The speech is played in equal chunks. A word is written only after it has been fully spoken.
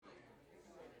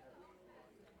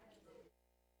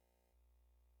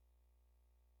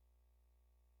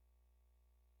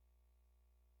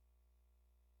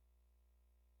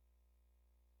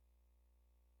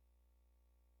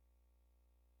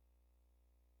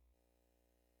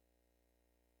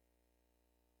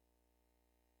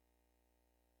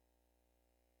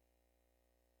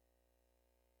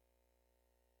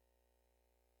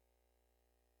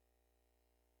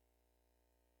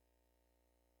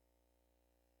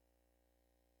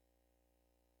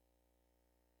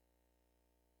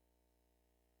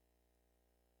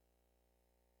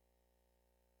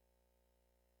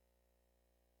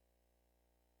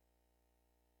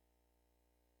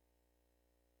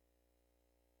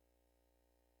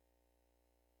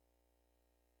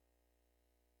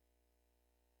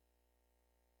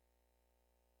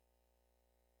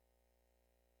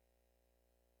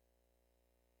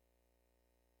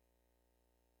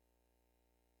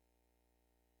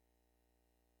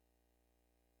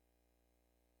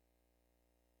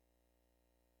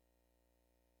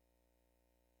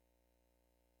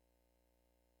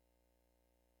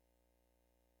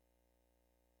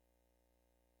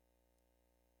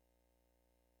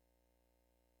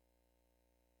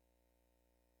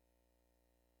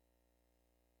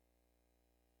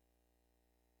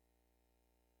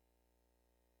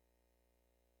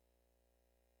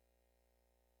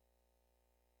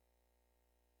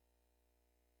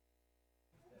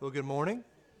Well, good morning.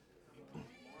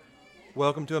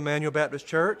 Welcome to Emmanuel Baptist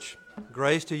Church.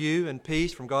 Grace to you and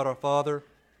peace from God our Father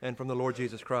and from the Lord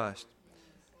Jesus Christ.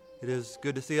 It is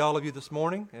good to see all of you this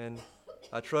morning, and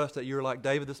I trust that you were like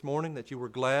David this morning, that you were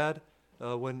glad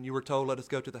when you were told, let us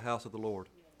go to the house of the Lord.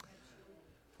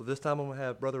 Well, this time I'm going to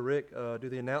have Brother Rick do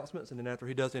the announcements, and then after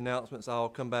he does the announcements, I'll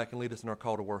come back and lead us in our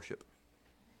call to worship.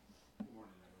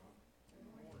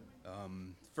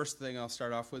 First thing I'll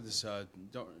start off with is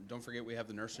don't forget we have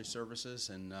the nursery services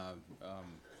and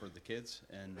for the kids,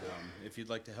 and if you'd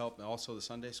like to help, and also the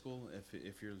Sunday school,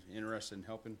 if you're interested in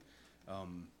helping,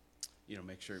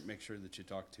 make sure that you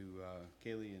talk to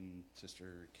Kaylee and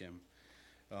Sister Kim.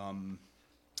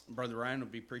 Brother Ryan will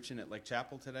be preaching at Lake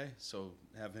Chapel today, so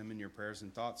have him in your prayers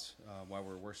and thoughts while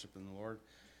we're worshiping the Lord.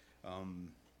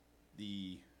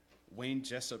 The Wayne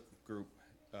Jessup group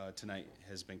tonight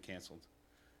has been canceled.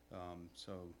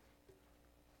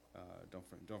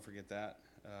 Don't forget that.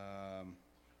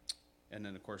 And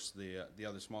then of course the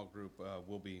other small group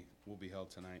will be held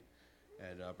tonight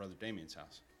at Brother Damien's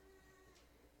house.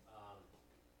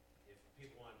 If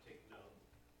people want to take note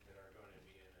that are going to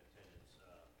be in attendance,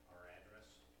 our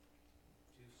address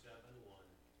 271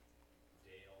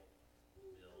 Dale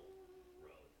Mill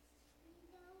Road.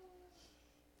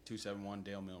 271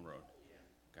 Dale Mill Road. Yeah.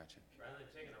 Gotcha. Rather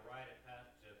than taking a right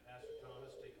to Pastor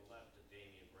Thomas, take a left to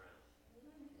Damien Brown.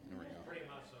 There we go. Pretty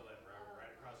much so that we're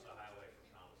right across the highway from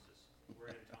Thomas's. We're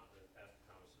in Pastor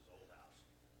Thomas's old house.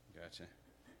 Gotcha.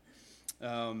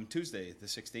 Tuesday, the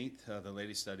 16th, the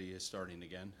ladies' study is starting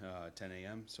again, 10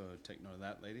 a.m., so take note of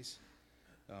that, ladies.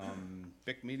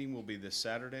 BIC meeting will be this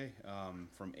Saturday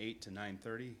from 8 to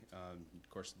 9:30. Of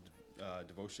course,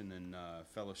 devotion and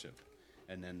fellowship.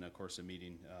 And then, of course, a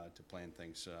meeting to plan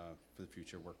things for the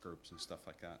future, work groups and stuff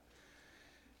like that.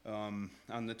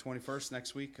 On the 21st,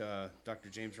 next week, Dr.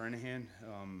 James Renahan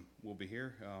will be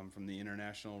here from the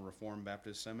International Reformed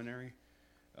Baptist Seminary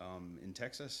in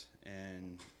Texas,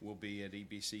 and will be at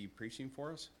EBC preaching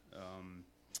for us.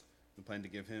 We plan to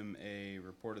give him a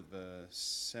report of the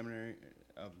seminary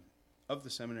of the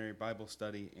seminary Bible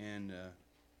study and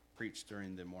preach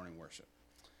during the morning worship.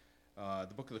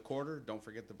 The Book of the Quarter, don't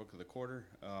forget the Book of the Quarter.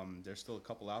 There's still a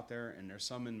couple out there, and there's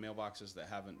some in mailboxes that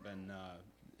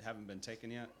haven't been taken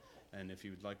yet. And if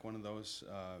you would like one of those,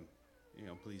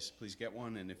 please get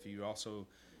one. And if you also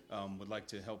would like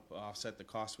to help offset the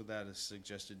cost with that, a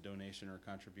suggested donation or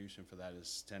contribution for that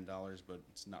is $10, but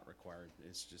it's not required.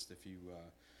 It's just if you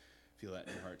feel that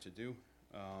in your heart to do.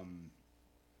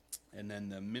 And then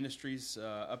the ministries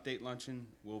update luncheon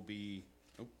will be.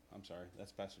 Oh, I'm sorry,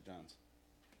 that's Pastor John's.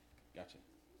 Gotcha.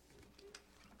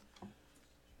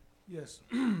 Yes,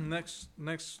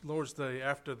 next Lord's Day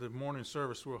after the morning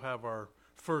service, we'll have our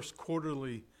first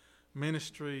quarterly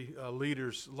ministry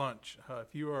leaders lunch.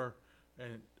 If you are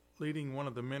leading one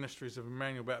of the ministries of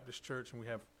Emmanuel Baptist Church, and we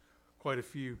have quite a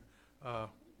few,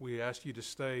 we ask you to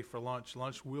stay for lunch.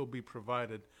 Lunch will be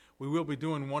provided. We will be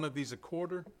doing one of these a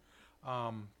quarter.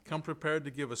 Come prepared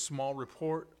to give a small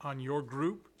report on your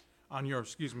group, on your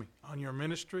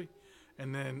ministry.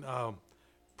 And then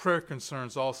prayer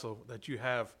concerns also that you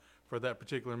have for that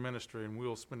particular ministry, and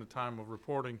we'll spend a time of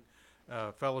reporting,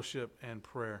 fellowship, and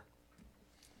prayer.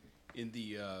 In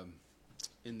the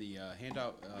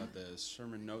handout, the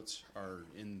sermon notes are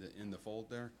in the fold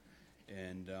there,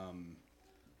 and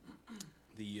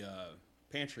the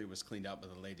pantry was cleaned out by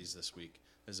the ladies this week.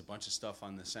 There's a bunch of stuff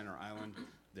on the center island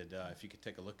that if you could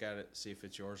take a look at it, see if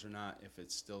it's yours or not. If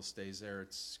it still stays there,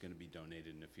 it's going to be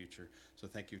donated in the future. So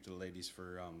thank you to the ladies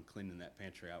for cleaning that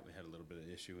pantry out. We had a little bit of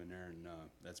issue in there, and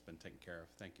that's been taken care of.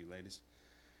 Thank you, ladies.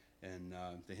 And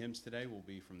the hymns today will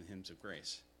be from the Hymns of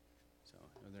Grace. So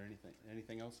are there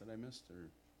anything else that I missed, or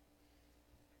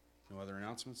no other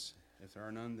announcements? If there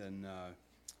are none, then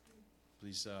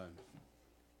please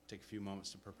take a few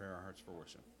moments to prepare our hearts for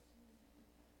worship.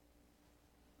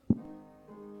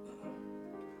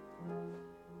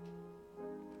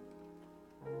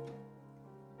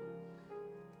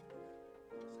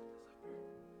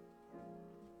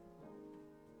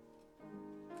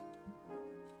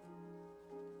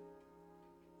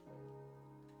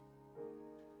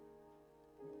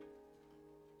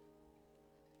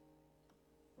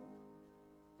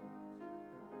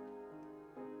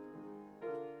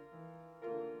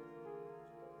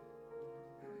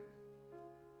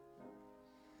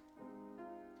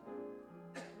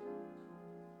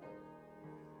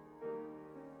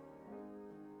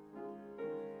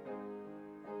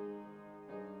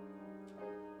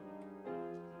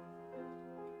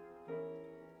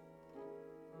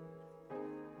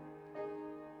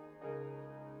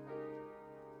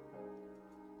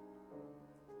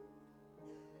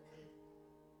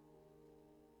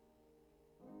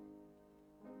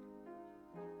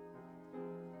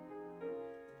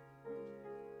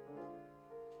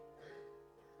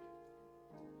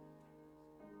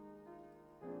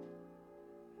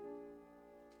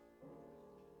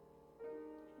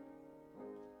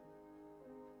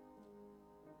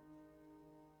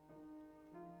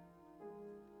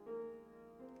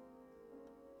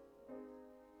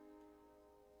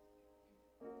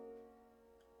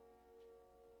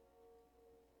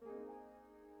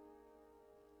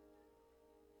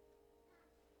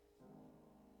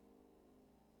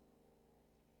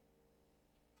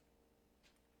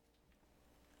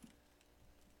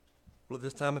 Well, at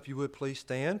this time, if you would please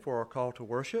stand for our call to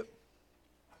worship.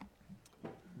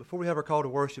 Before we have our call to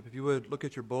worship, if you would look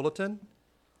at your bulletin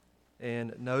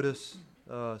and notice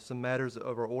some matters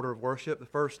of our order of worship. The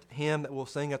first hymn that we'll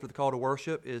sing after the call to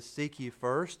worship is Seek Ye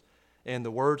First, and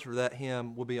the words for that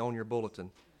hymn will be on your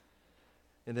bulletin.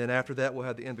 And then after that, we'll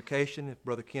have the invocation, if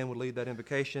Brother Ken would lead that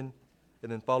invocation.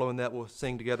 And then following that, we'll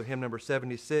sing together hymn number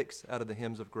 76 out of the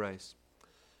Hymns of Grace.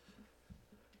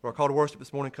 Our call to worship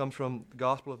this morning comes from the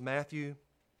Gospel of Matthew,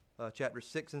 chapters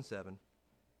 6 and 7.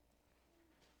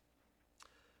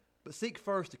 But seek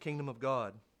first the kingdom of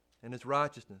God and his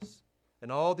righteousness,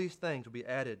 and all these things will be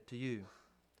added to you.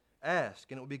 Ask,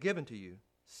 and it will be given to you.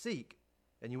 Seek,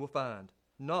 and you will find.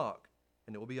 Knock,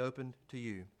 and it will be opened to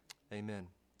you. Amen.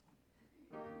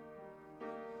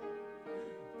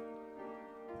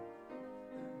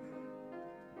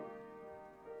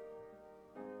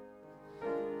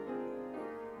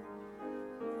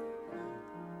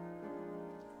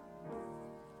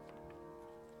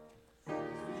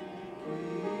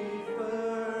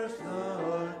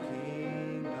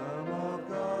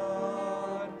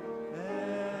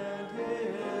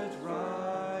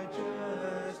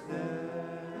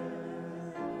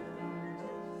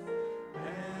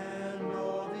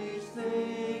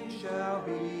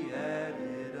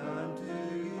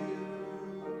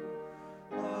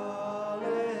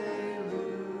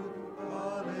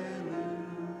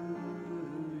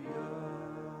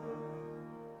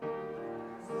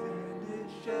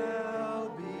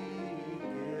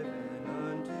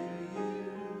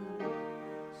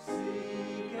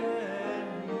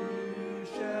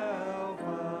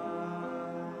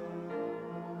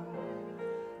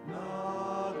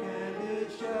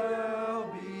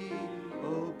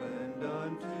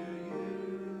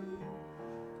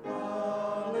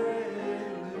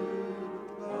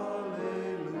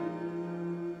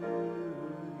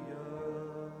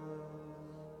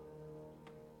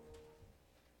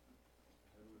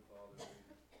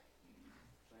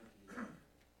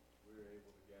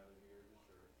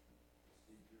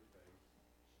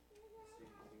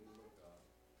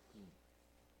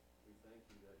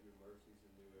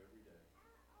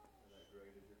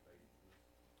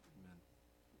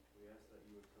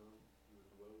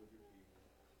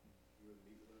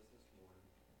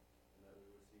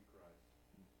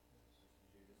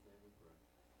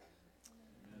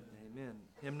 Amen.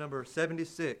 Hymn number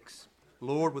 76,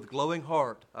 Lord, with glowing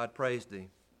heart I'd praise thee.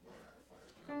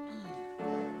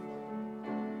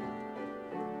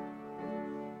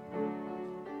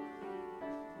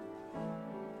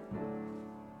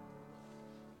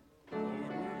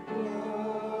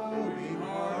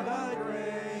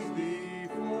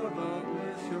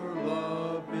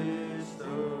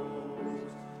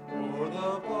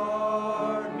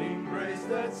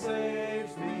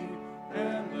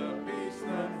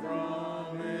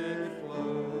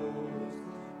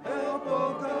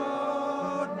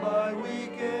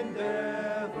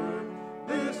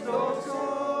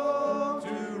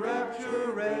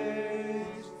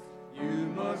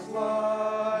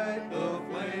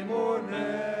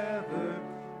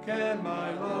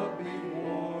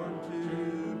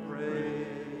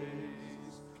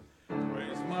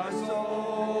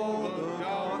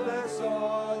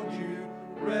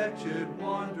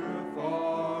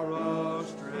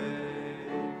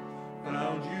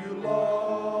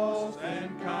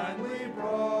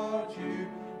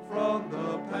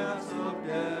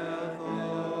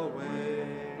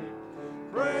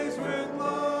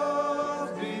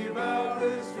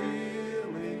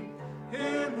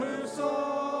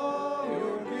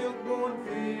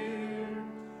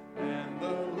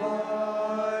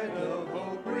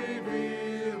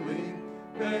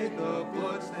 The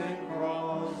bloodstained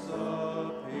cross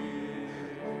appear.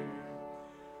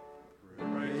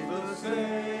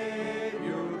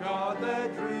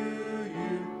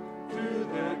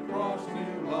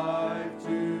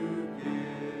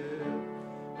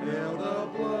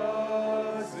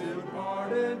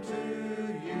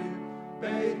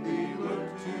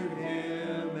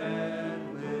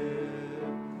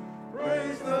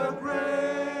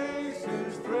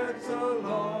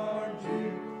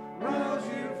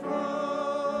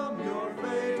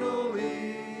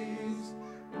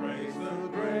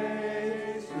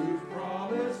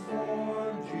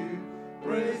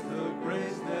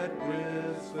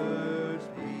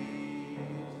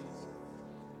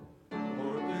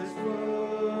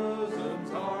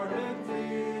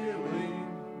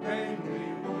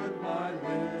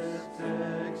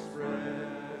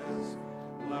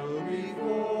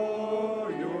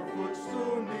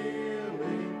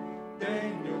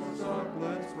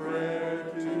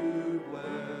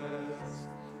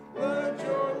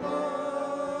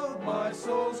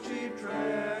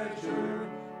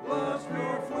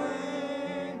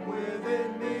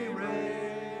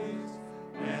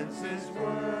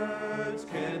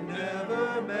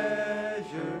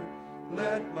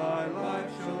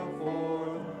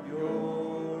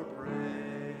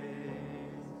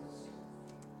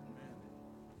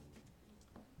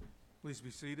 Please be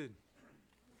seated.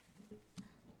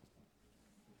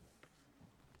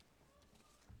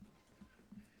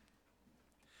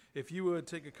 If you would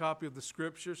take a copy of the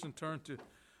scriptures and turn to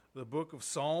the book of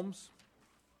Psalms.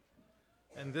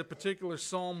 And the particular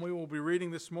psalm we will be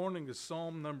reading this morning is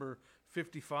Psalm number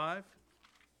 55.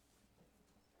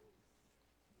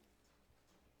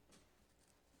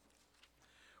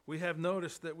 We have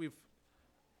noticed that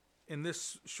in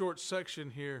this short section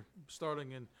here,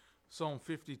 starting in Psalm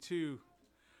 52,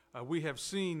 we have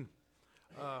seen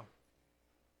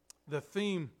the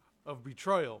theme of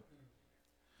betrayal.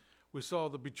 We saw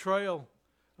the betrayal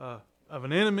of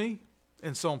an enemy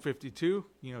in Psalm 52,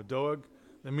 Doeg,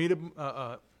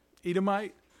 the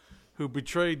Edomite, who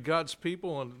betrayed God's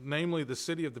people, namely the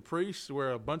city of the priests,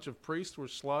 where a bunch of priests were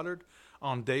slaughtered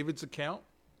on David's account.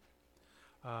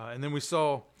 And then we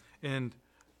saw in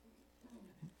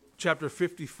chapter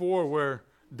 54 where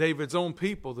David's own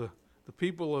people, the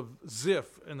people of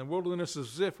Ziph, in the wilderness of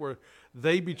Ziph, where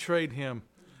they betrayed him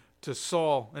to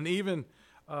Saul. And even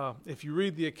if you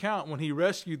read the account, when he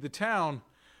rescued the town,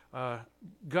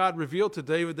 God revealed to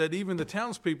David that even the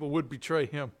townspeople would betray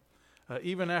him,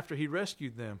 even after he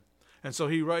rescued them. And so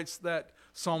he writes that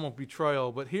psalm of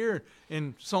betrayal. But here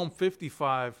in Psalm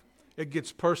 55, it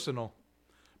gets personal,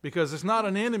 because it's not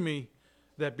an enemy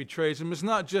that betrays him. It's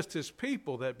not just his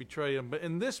people that betray him. But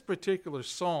in this particular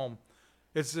psalm,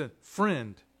 it's a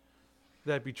friend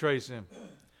that betrays him.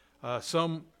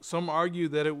 Some argue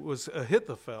that it was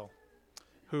Ahithophel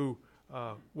who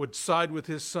would side with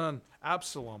his son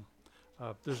Absalom.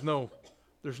 There's no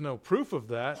proof of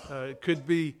that. It could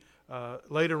be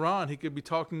later on. He could be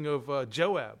talking of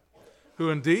Joab, who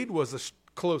indeed was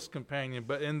a close companion.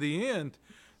 But in the end,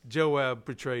 Joab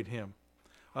betrayed him.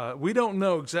 We don't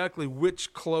know exactly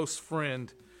which close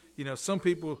friend. Some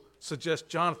people suggest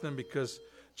Jonathan, because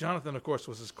Jonathan, of course,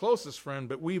 was his closest friend,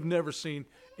 but we've never seen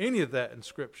any of that in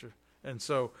Scripture. And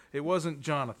so it wasn't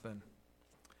Jonathan.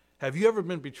 Have you ever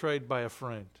been betrayed by a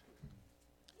friend?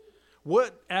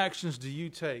 What actions do you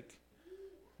take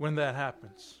when that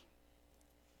happens?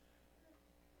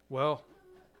 Well,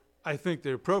 I think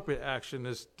the appropriate action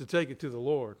is to take it to the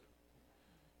Lord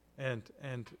and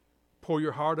pour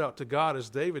your heart out to God, as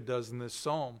David does in this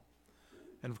psalm.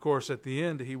 And of course, at the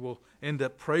end, he will end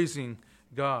up praising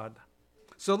God.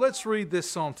 So let's read this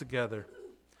psalm together.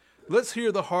 Let's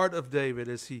hear the heart of David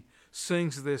as he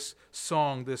sings this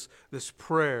song, this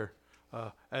prayer,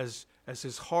 as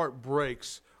his heart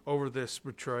breaks over this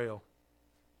betrayal.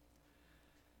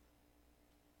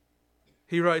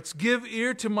 He writes, "Give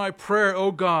ear to my prayer,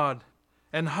 O God,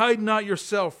 and hide not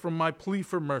yourself from my plea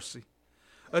for mercy.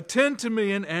 Attend to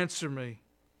me and answer me.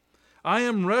 I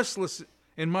am restless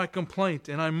in my complaint,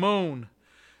 and I moan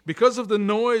because of the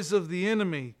noise of the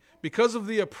enemy, because of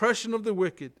the oppression of the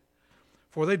wicked.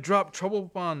 For they drop trouble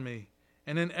upon me,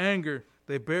 and in anger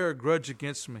they bear a grudge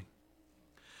against me.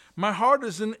 My heart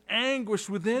is in anguish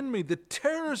within me. The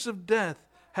terrors of death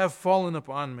have fallen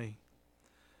upon me.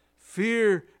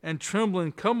 Fear and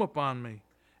trembling come upon me,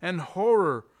 and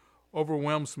horror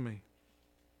overwhelms me.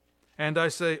 And I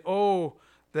say, oh,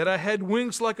 that I had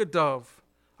wings like a dove.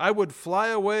 I would fly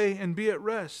away and be at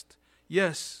rest.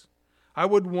 Yes, I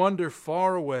would wander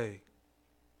far away.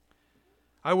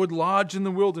 I would lodge in the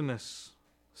wilderness.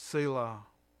 Selah.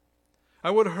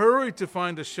 I would hurry to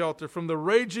find a shelter from the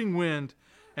raging wind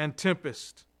and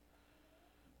tempest.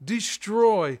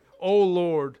 Destroy, O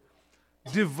Lord,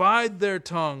 divide their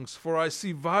tongues, for I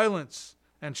see violence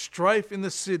and strife in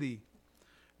the city.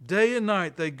 Day and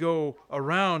night they go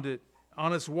around it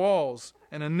on its walls,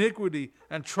 and iniquity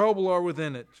and trouble are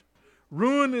within it.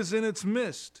 Ruin is in its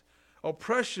midst.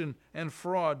 Oppression and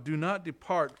fraud do not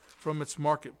depart from its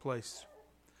marketplace.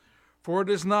 For it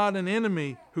is not an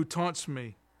enemy who taunts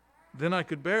me, then I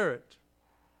could bear it.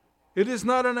 It is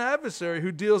not an adversary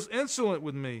who deals insolent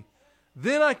with me,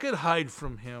 then I could hide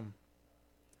from him.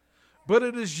 But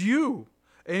it is you,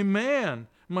 a man,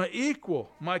 my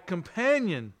equal, my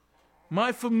companion,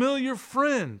 my familiar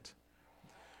friend.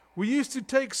 We used to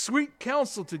take sweet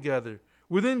counsel together.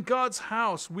 Within God's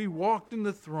house we walked in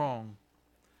the throng.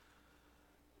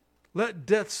 Let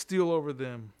death steal over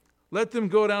them. Let them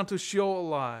go down to Sheol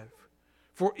alive.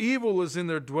 For evil is in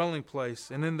their dwelling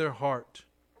place and in their heart.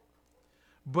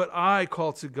 But I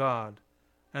call to God,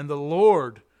 and the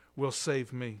Lord will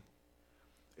save me.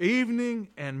 Evening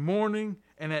and morning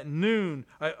and at noon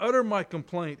I utter my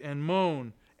complaint and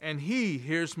moan, and he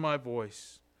hears my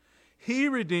voice. He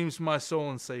redeems my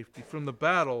soul in safety from the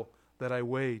battle that I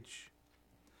wage.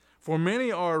 For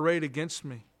many are arrayed against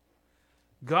me.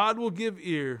 God will give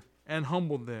ear and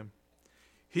humble them.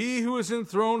 He who is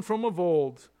enthroned from of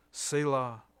old,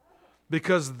 Selah.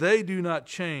 because they do not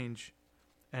change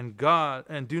and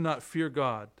do not fear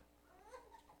God.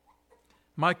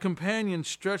 My companion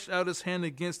stretched out his hand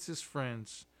against his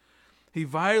friends. He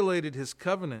violated his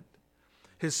covenant.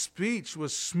 His speech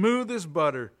was smooth as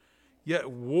butter, yet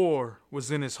war was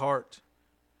in his heart.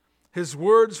 His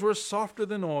words were softer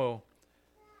than oil,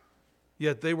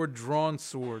 yet they were drawn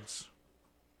swords.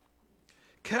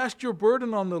 Cast your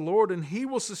burden on the Lord, and he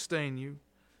will sustain you.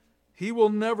 He will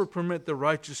never permit the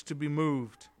righteous to be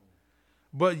moved.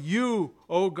 But you,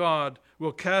 O God,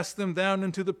 will cast them down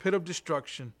into the pit of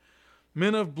destruction.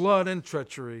 Men of blood and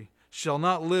treachery shall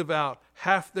not live out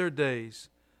half their days,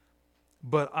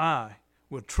 but I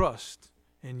will trust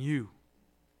in you.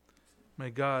 May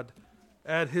God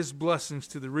add his blessings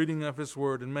to the reading of his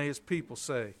word, and may his people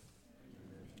say,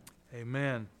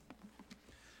 Amen.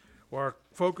 Well, our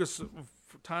focus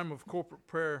for time of corporate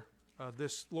prayer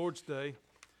this Lord's Day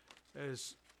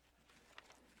is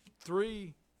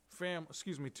two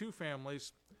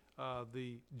families.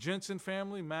 The Jensen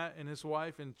family, Matt and his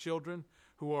wife and children,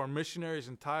 who are missionaries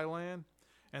in Thailand,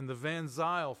 and the Van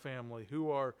Zyl family, who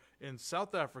are in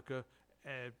South Africa,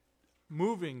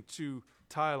 moving to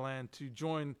Thailand to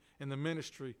join in the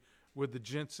ministry with the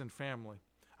Jensen family.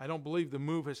 I don't believe the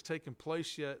move has taken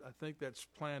place yet. I think that's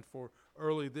planned for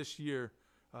early this year,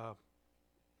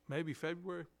 maybe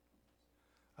February.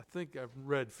 I think I've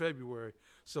read February.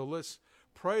 So let's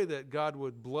pray that God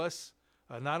would bless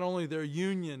not only their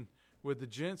union with the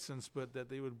Jensens, but that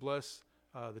they would bless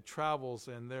the travels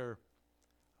and their,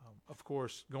 of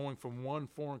course, going from one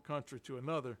foreign country to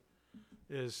another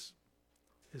is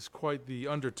quite the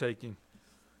undertaking.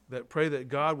 That pray that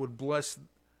God would bless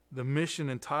the mission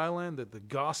in Thailand, that the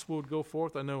gospel would go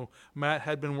forth. I know Matt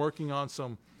had been working on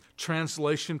some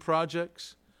translation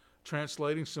projects,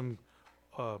 translating some,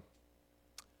 I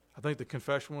think the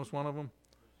Confession was one of them,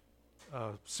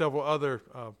 several other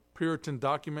Puritan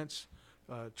documents,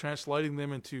 translating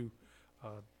them into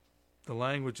the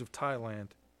language of Thailand,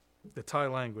 the Thai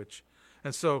language.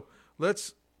 And so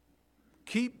let's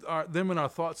keep them in our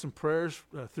thoughts and prayers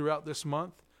throughout this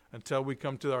month until we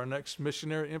come to our next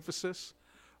missionary emphasis.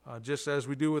 Just as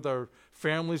we do with our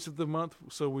families of the month,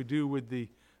 so we do with the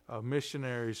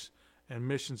missionaries and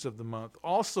missions of the month.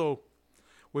 Also,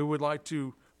 we would like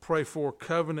to pray for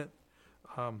Covenant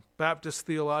Baptist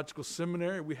Theological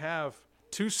Seminary. We have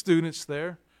 2 students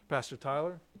there. Pastor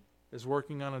Tyler is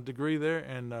working on a degree there,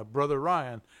 and Brother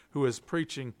Ryan, who is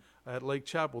preaching at Lake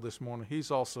Chapel this morning. He's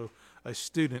also a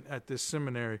student at this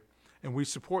seminary, and we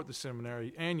support the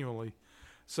seminary annually.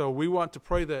 So we want to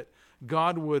pray that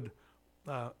God would,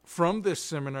 from this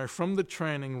seminary, from the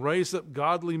training, raise up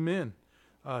godly men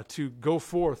to go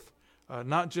forth,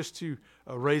 not just to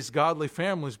raise godly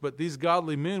families, but these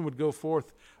godly men would go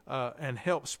forth and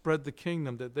help spread the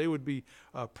kingdom, that they would be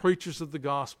preachers of the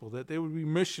gospel, that they would be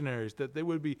missionaries, that they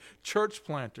would be church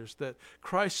planters, that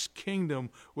Christ's kingdom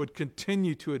would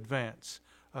continue to advance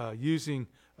using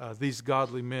these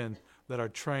godly men that are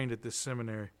trained at this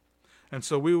seminary. And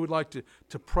so we would like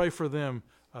to pray for them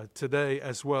today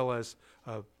as well as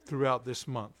throughout this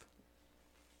month.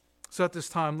 So at this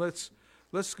time,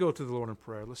 let's go to the Lord in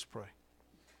prayer. Let's pray.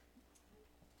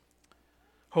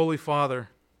 Holy Father,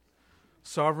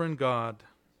 sovereign God,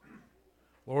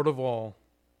 Lord of all,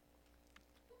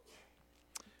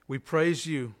 we praise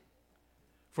you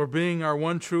for being our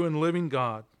one true and living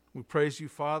God. We praise you,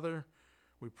 Father.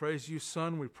 We praise you,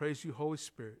 Son. We praise you, Holy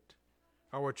Spirit,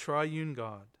 our triune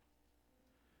God.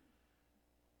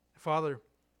 Father,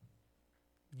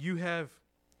 you have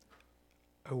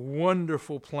a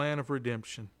wonderful plan of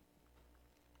redemption.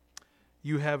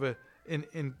 You have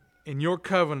in your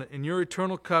covenant, in your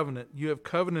eternal covenant, you have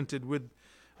covenanted with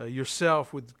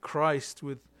yourself, with Christ,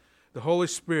 with the Holy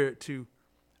Spirit to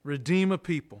redeem a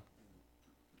people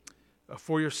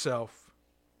for yourself.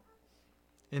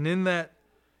 And in that,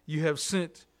 you have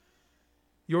sent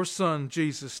your Son,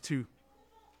 Jesus, to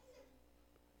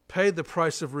pay the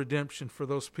price of redemption for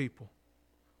those people.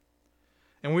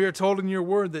 And we are told in your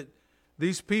word that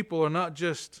these people are not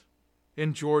just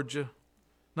in Georgia,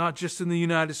 not just in the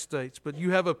United States, but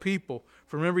you have a people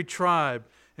from every tribe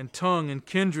and tongue and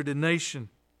kindred and nation.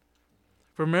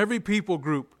 From every people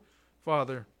group,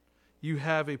 Father, you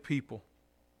have a people.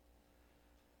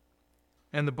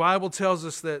 And the Bible tells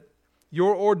us that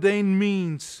your ordained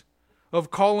means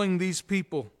of calling these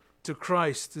people to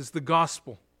Christ is the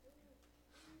gospel.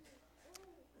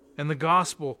 And the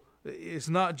gospel is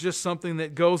not just something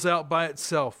that goes out by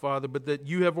itself, Father, but that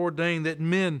you have ordained that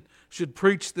men should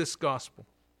preach this gospel.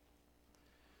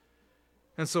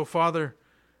 And so, Father,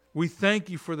 we thank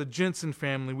you for the Jensen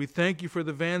family. We thank you for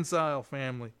the Van Zyl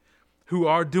family who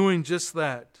are doing just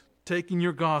that, taking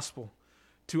your gospel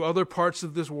to other parts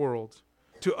of this world,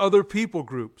 to other people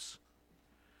groups.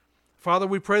 Father,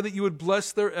 we pray that you would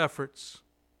bless their efforts,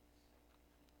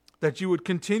 that you would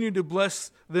continue to bless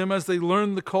them as they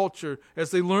learn the culture,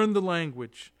 as they learn the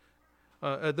language,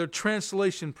 their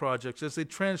translation projects, as they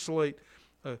translate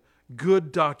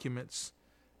good documents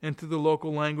into the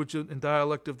local language and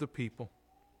dialect of the people.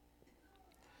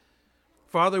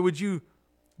 Father, would you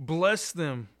bless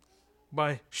them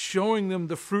by showing them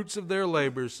the fruits of their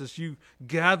labors as you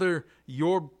gather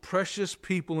your precious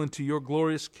people into your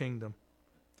glorious kingdom.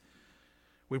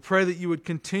 We pray that you would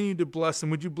continue to bless them.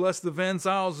 Would you bless the Van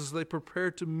Zyls as they prepare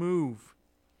to move?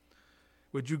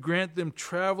 Would you grant them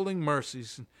traveling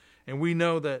mercies? And we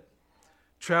know that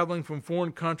traveling from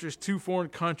foreign countries to foreign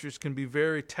countries can be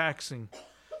very taxing,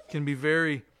 can be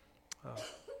very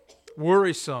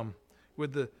worrisome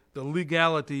with the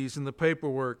legalities and the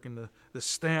paperwork and the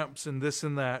stamps and this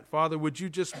and that. Father, would you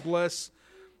just bless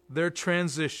their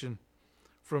transition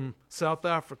from South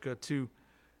Africa to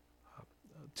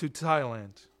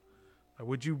Thailand?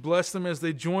 Would you bless them as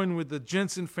they join with the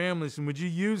Jensen families, and would you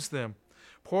use them?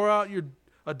 Pour out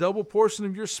a double portion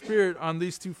of your Spirit on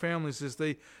these two families as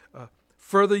they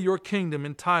further your kingdom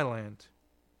in Thailand.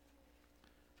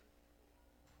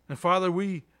 And Father,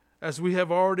 as we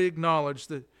have already acknowledged,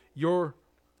 that your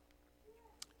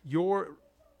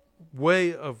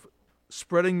way of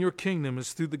spreading your kingdom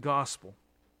is through the gospel.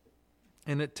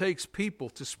 And it takes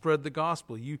people to spread the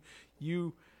gospel.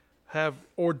 You have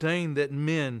ordained that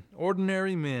men,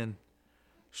 ordinary men,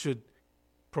 should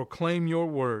proclaim your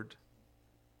word.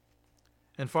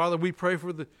 And Father, we pray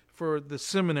for the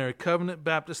seminary, Covenant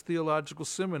Baptist Theological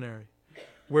Seminary,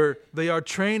 where they are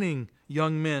training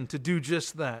young men to do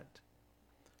just that,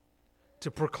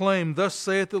 to proclaim, thus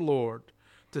saith the Lord,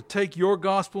 to take your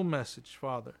gospel message,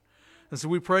 Father. And so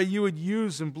we pray you would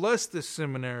use and bless this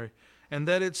seminary, and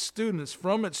that its students,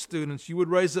 from its students, you would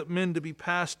raise up men to be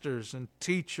pastors and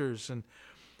teachers and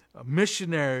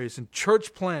missionaries and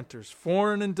church planters,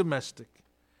 foreign and domestic.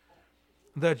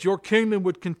 That your kingdom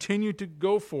would continue to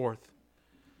go forth,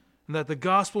 and that the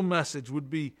gospel message would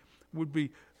be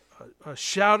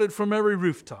shouted from every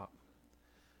rooftop,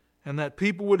 and that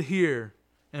people would hear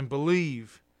and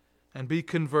believe and be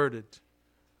converted,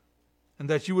 and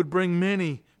that you would bring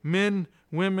many men,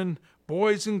 women,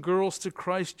 boys and girls to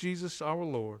Christ Jesus our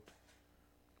Lord.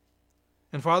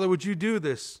 And Father, would you do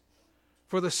this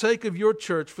for the sake of your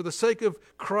church, for the sake of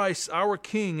Christ our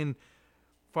King, and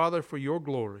Father, for your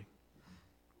glory.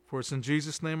 For it's in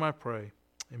Jesus' name I pray.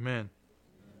 Amen.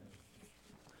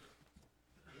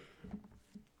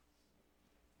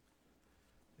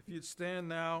 If you'd stand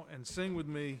now and sing with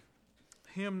me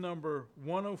hymn number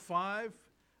 105,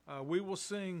 we will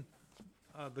sing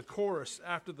the chorus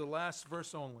after the last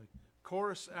verse only.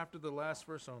 Chorus after the last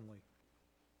verse only.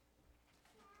 I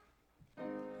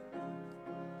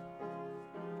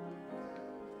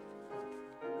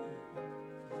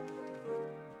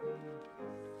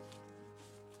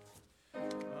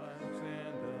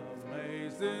stand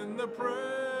amazed in the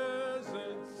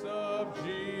presence of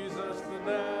Jesus the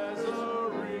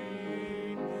Nazarene,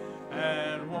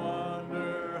 and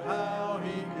wonder how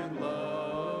he could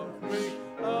love me,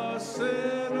 a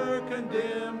sinner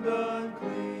condemned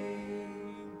unclean.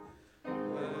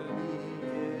 When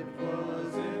it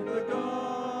was in the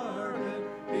garden,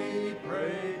 he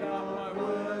prayed out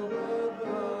my wayward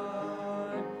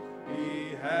blind.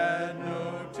 He had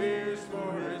no tears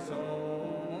for his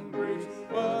own griefs,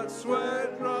 but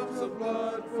sweat drops of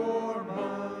blood for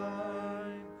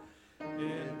mine.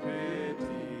 In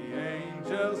pity,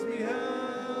 angels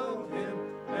beheld him,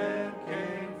 and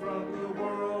came from the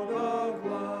world of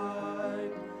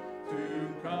light to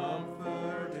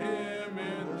comfort him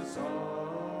in the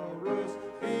sorrows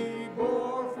he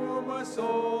bore for my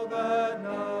soul that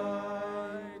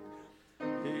night.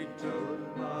 He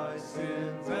took my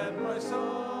sins and my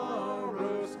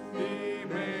sorrows, he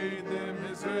made them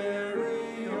his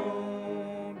very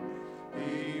own. He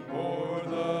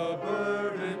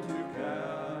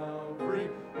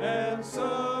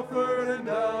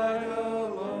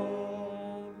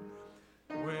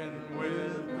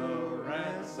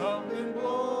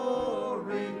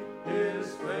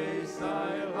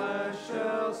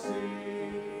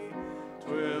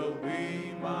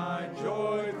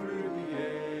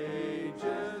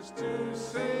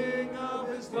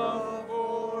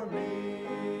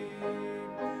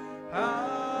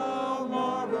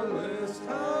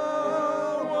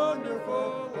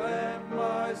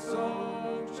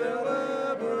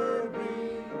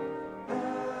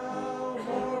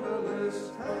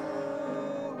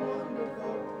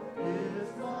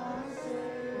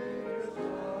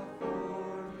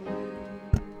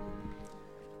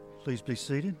Please be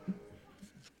seated.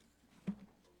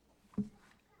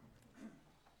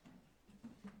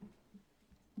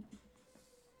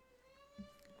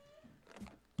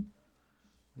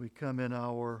 We come in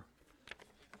our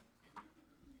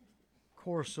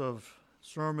course of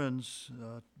sermons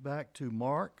back to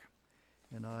Mark,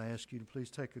 and I ask you to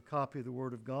please take a copy of the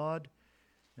Word of God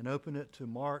and open it to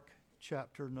Mark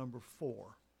chapter number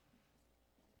 4.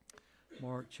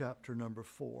 Mark chapter number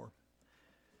 4.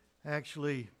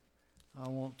 Actually, I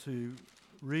want to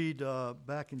read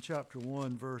back in chapter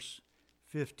 1, verse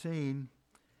 15,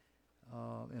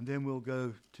 and then we'll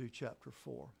go to chapter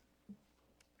 4.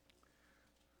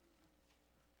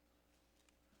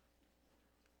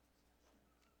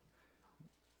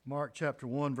 Mark chapter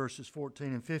 1, verses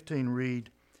 14 and 15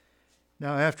 read,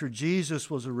 "Now after Jesus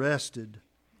was arrested,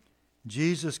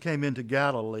 Jesus came into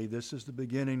Galilee." This is the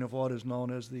beginning of what is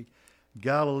known as the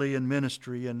Galilean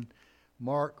ministry, and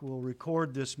Mark will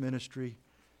record this ministry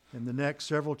in the next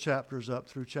several chapters up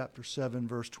through chapter 7,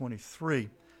 verse 23.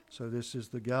 So this is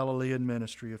the Galilean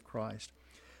ministry of Christ.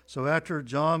 So after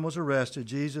John was arrested,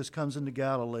 Jesus comes into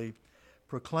Galilee,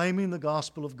 proclaiming the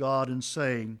gospel of God and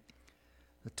saying,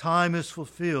 "The time is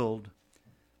fulfilled,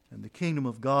 and the kingdom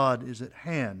of God is at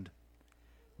hand.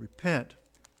 Repent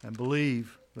and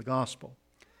believe the gospel."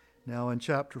 Now in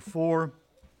chapter 4,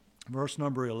 verse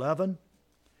number 11,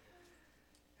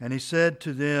 "And he said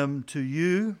to them, 'To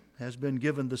you has been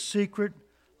given the secret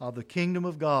of the kingdom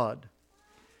of God.'"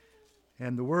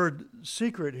 And the word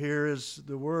secret here is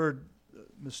the word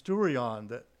mysterion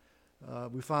that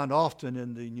we find often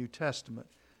in the New Testament.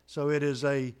 So it's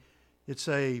a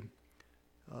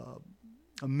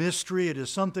mystery. It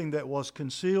is something that was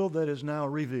concealed that is now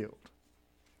revealed.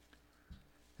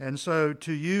 And so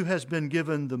to you has been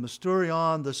given the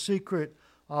mysterion, the secret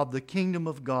of the kingdom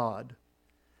of God.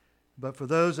 But for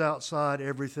those outside,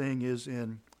 everything is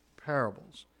in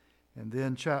parables. And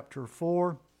then chapter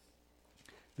 4,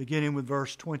 beginning with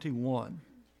verse 21.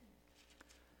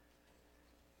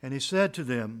 "And he said to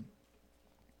them,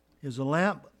 'Is a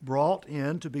lamp brought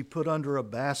in to be put under a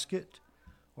basket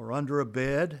or under a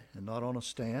bed and not on a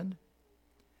stand?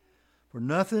 For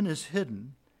nothing is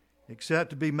hidden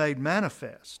except to be made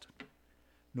manifest,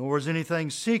 nor is anything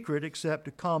secret except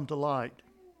to come to light.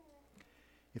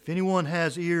 If anyone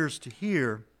has ears to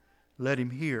hear, let him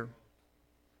hear.'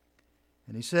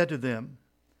 And he said to them,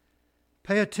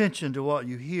 'Pay attention to what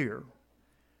you hear.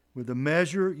 With the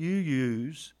measure you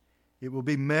use, it will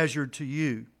be measured to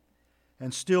you,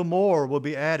 and still more will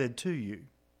be added to you.'"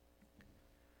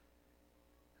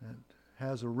 It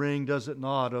has a ring, does it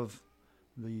not, of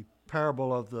the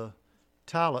parable of the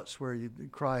talents, where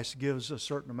Christ gives a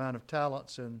certain amount of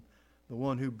talents, and the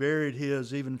one who buried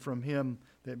his, even from him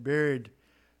that buried,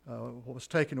 was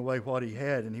taken away what he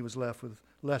had, and he was left with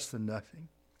less than nothing.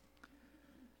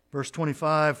 Verse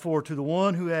 25, "For to the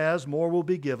one who has, more will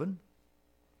be given,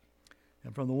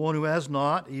 and from the one who has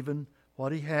not, even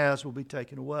what he has will be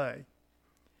taken away."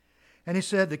 And he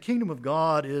said, "The kingdom of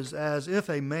God is as if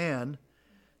a man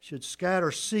should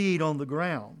scatter seed on the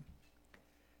ground.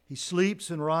 He sleeps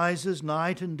and rises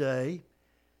night and day,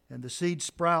 and the seed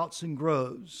sprouts and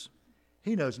grows.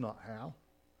 He knows not how.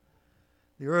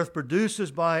 The earth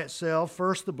produces by itself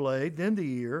first the blade, then the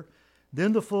ear,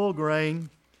 then the full grain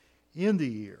in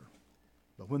the ear.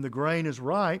 But when the grain is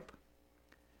ripe,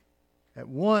 at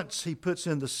once he puts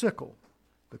in the sickle,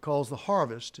 because the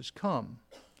harvest is come."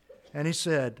 And he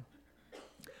said,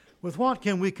 "With what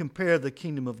can we compare the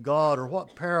kingdom of God, or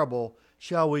what parable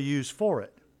shall we use for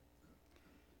it?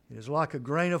 It is like a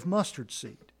grain of mustard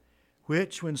seed,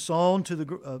 which, when sown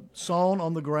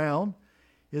on the ground,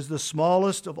 is the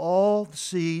smallest of all the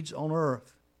seeds on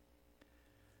earth.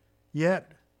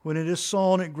 Yet, when it is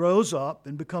sown, it grows up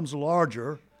and becomes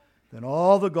larger than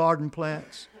all the garden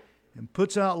plants, and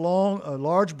puts out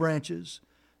large branches,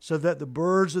 so that the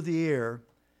birds of the air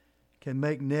can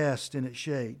make nests in its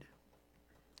shade."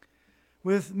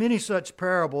 With many such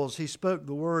parables, he spoke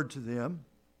the word to them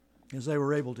as they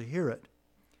were able to hear it.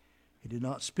 He did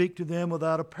not speak to them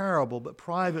without a parable, but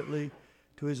privately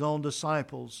to his own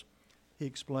disciples he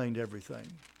explained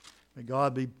everything. May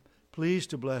God be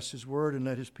pleased to bless his word, and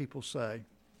let his people say,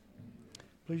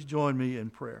 please join me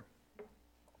in prayer.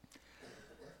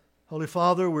 Holy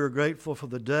Father, we are grateful for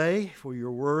the day, for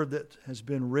your word that has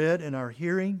been read in our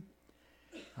hearing.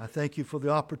 I thank you for the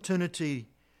opportunity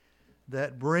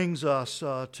that brings us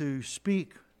to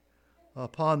speak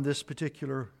upon this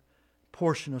particular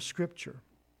portion of Scripture.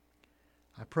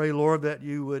 I pray, Lord, that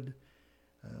you would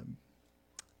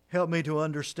help me to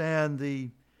understand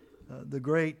the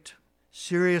great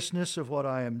seriousness of what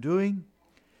I am doing,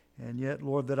 and yet,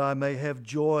 Lord, that I may have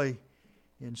joy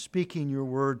in speaking your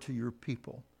word to your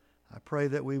people. I pray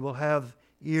that we will have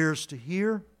ears to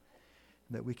hear,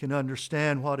 that we can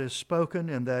understand what is spoken,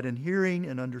 and that in hearing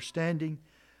and understanding,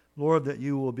 Lord, that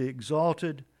you will be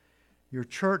exalted, your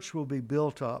church will be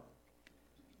built up,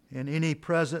 and any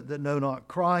present that know not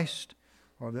Christ,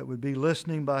 or that would be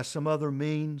listening by some other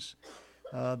means,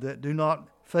 that do not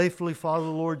faithfully follow the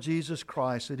Lord Jesus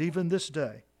Christ, that even this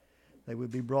day they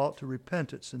would be brought to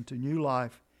repentance and to new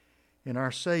life in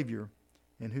our Savior,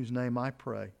 in whose name I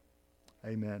pray.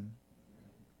 Amen.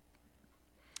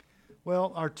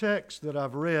 Well, our text that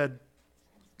I've read,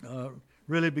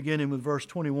 really beginning with verse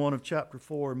 21 of chapter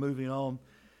 4 and moving on,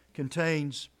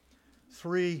 contains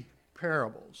 3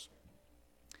 parables.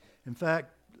 In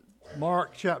fact,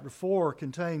 Mark chapter 4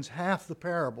 contains half the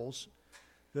parables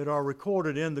that are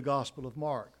recorded in the Gospel of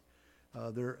Mark.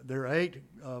 There are 8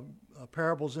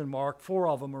 parables in Mark. 4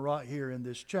 of them are right here in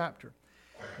this chapter.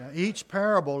 Now, each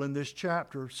parable in this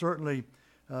chapter certainly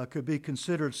could be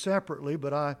considered separately,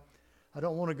 but I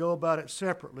don't want to go about it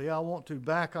separately. I want to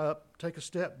back up, take a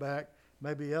step back,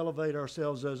 maybe elevate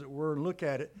ourselves, as it were, and look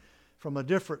at it from a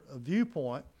different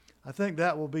viewpoint. I think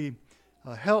that will be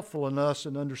helpful in us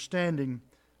in understanding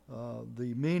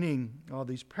the meaning of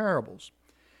these parables.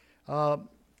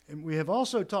 And we have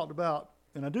also talked about,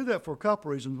 and I do that for a couple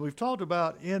reasons. We've talked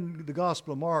about in the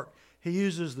Gospel of Mark, he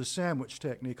uses the sandwich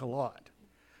technique a lot.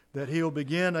 That he'll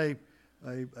begin a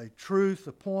truth,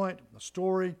 a point, a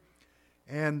story,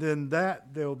 and then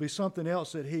there will be something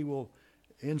else that he will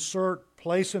insert,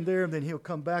 place in there, and then he'll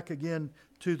come back again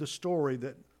to the story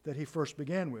that he first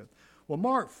began with. Well,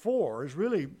 Mark 4 is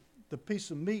really the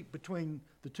piece of meat between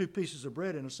the 2 pieces of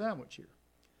bread in a sandwich here.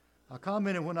 I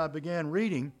commented when I began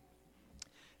reading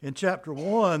in chapter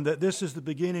 1 that this is the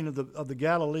beginning of the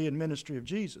Galilean ministry of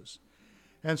Jesus.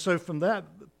 And so from that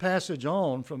passage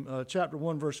on, from chapter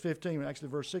 1, verse 15, actually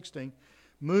verse 16,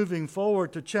 moving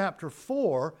forward to chapter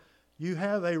 4, you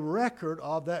have a record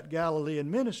of that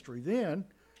Galilean ministry. Then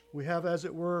we have, as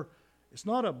it were, it's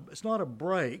not a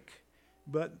break,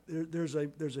 but there's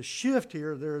a shift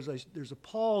here. There's a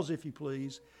pause, if you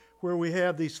please, where we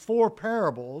have these 4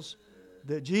 parables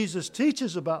that Jesus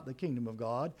teaches about the kingdom of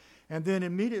God, and then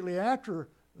immediately after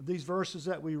these verses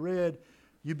that we read,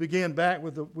 you begin back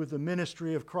with the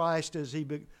ministry of Christ as he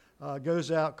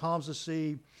goes out, calms the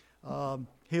sea,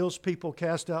 heals people,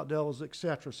 casts out devils,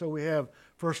 etc. So we have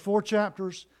first 3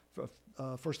 chapters,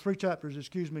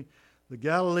 the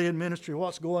Galilean ministry,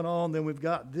 what's going on. Then we've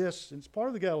got this, and it's part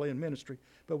of the Galilean ministry,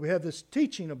 but we have this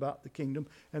teaching about the kingdom,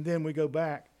 and then we go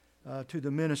back to the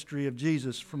ministry of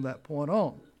Jesus from that point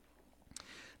on.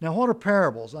 Now, what are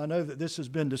parables? I know that this has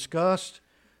been discussed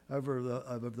over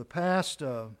the past,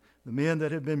 the men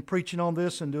that have been preaching on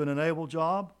this and doing an able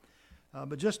job.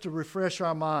 But just to refresh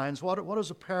our minds, what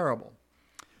is a parable?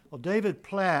 Well, David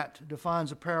Platt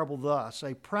defines a parable thus: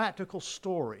 a practical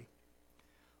story,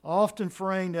 often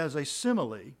framed as a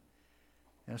simile.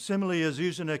 And a simile is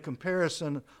using a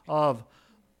comparison of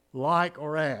like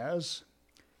or as.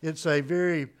 It's a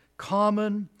very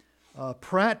common,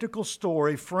 practical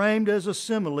story framed as a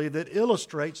simile that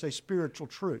illustrates a spiritual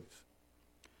truth.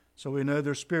 So we know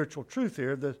there's spiritual truth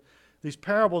here. These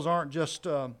parables aren't just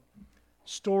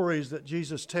stories that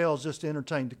Jesus tells just to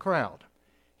entertain the crowd.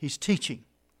 He's teaching.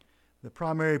 The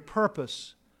primary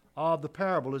purpose of the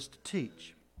parable is to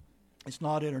teach. It's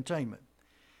not entertainment.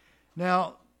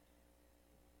 Now,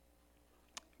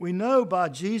 we know by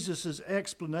Jesus'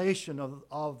 explanation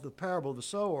of the parable of the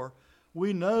sower,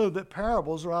 we know that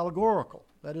parables are allegorical.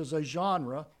 That is a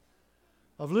genre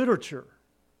of literature.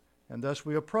 And thus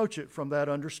we approach it from that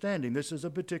understanding. This is a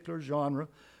particular genre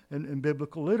in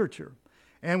biblical literature.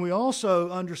 And we also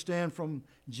understand from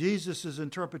Jesus'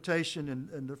 interpretation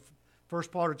in the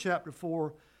first part of chapter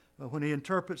 4, when he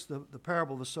interprets the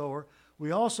parable of the sower,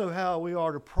 we also how we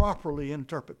are to properly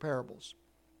interpret parables.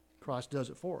 Christ does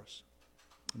it for us.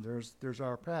 And there's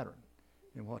our pattern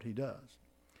in what he does.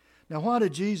 Now, why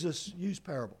did Jesus use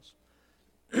parables?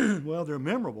 Well, they're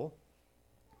memorable.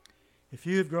 If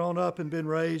you have grown up and been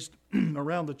raised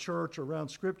around the church or around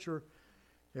Scripture,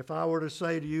 if I were to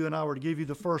say to you and I were to give you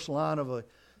the first line of a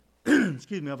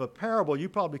of a parable, you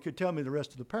probably could tell me the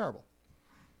rest of the parable.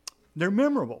 They're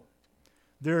memorable.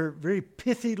 They're very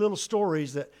pithy little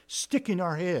stories that stick in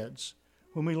our heads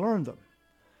when we learn them.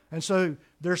 And so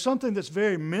there's something that's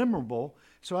very memorable.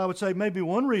 So I would say maybe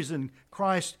one reason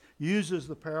Christ uses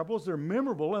the parables, they're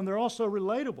memorable and they're also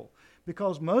relatable,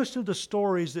 because most of the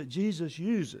stories that Jesus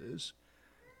uses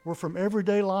were from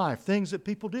everyday life, things that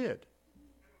people did.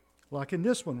 Like in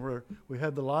this one where we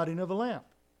had the lighting of a lamp.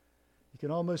 You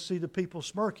can almost see the people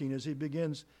smirking as he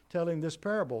begins telling this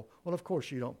parable. Well, of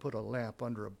course you don't put a lamp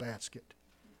under a basket.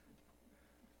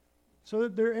 So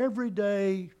that they're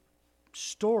everyday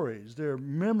stories. They're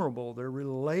memorable. They're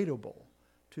relatable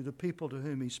to the people to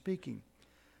whom he's speaking.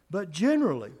 But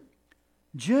generally,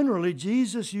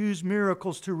 Jesus used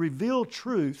miracles to reveal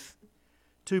truth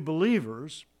to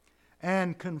believers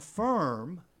and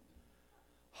confirm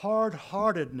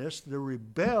hard-heartedness, the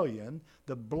rebellion,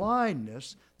 the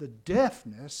blindness, the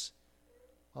deafness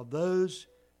of those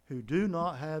who do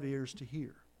not have ears to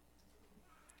hear.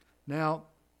 Now,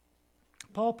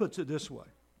 Paul puts it this way,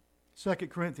 2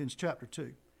 Corinthians chapter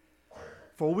 2.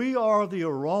 For we are the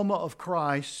aroma of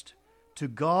Christ to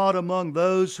God among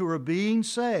those who are being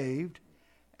saved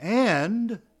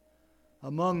and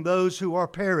among those who are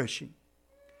perishing.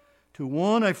 To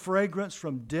one a fragrance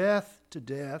from death to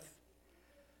death,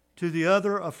 to the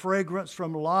other a fragrance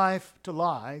from life to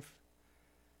life.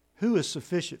 Who is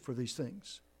sufficient for these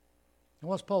things? And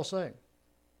what's Paul saying?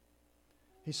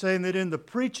 He's saying that in the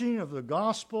preaching of the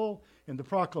gospel, in the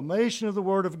proclamation of the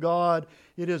Word of God,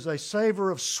 it is a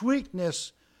savor of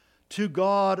sweetness to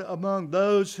God among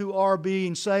those who are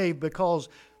being saved because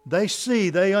they see,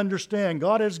 they understand,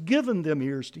 God has given them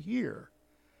ears to hear.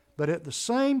 But at the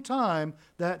same time,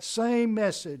 that same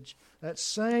message, that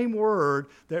same word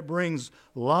that brings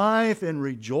life and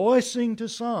rejoicing to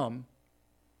some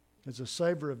is a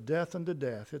savor of death unto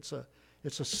death. It's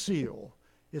a seal.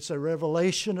 It's a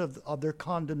revelation of their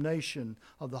condemnation,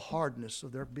 of the hardness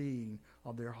of their being,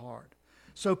 of their heart.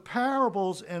 So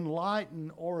parables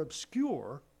enlighten or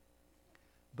obscure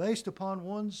based upon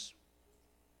one's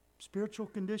spiritual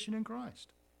condition in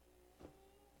Christ.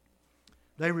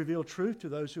 They reveal truth to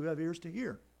those who have ears to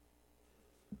hear.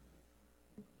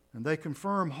 And they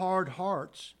confirm hard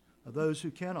hearts of those who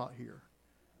cannot hear.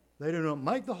 They do not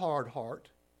make the hard heart.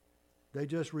 They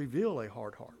just reveal a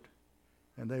hard heart.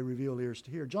 And they reveal ears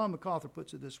to hear. John MacArthur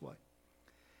puts it this way.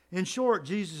 In short,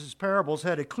 Jesus' parables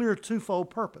had a clear twofold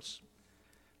purpose.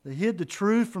 They hid the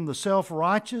truth from the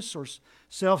self-righteous or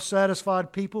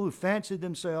self-satisfied people who fancied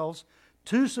themselves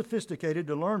too sophisticated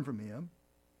to learn from him,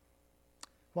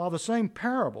 while the same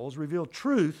parables revealed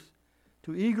truth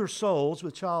to eager souls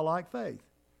with childlike faith,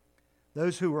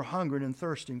 those who were hungering and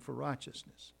thirsting for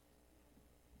righteousness.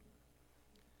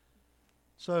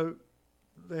 So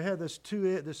they have this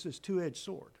two-edged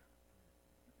sword.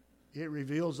 It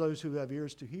reveals those who have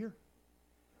ears to hear,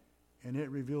 and it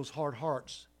reveals hard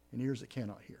hearts and ears that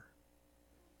cannot hear.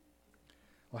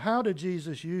 Well, how did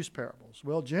Jesus use parables?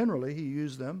 Well, generally, he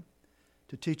used them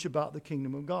to teach about the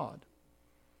kingdom of God.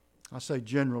 I say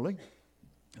generally.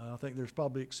 I think there's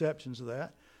probably exceptions to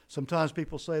that. Sometimes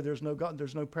people say there's no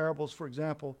parables, for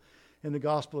example, in the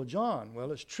Gospel of John.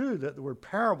 Well, it's true that the word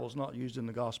parable is not used in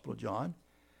the Gospel of John.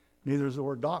 Neither is the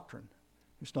word doctrine.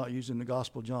 It's not used in the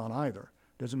Gospel of John either.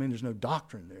 Doesn't mean there's no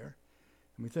doctrine there.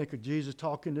 And we think of Jesus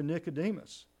talking to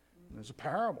Nicodemus. There's a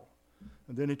parable.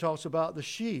 And then he talks about the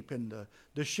sheep and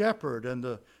the shepherd and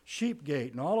the sheep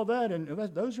gate and all of that. And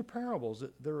those are parables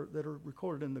that are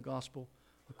recorded in the Gospel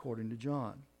according to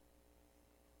John.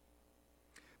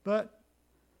 But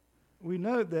we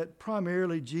note that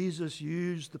primarily Jesus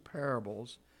used the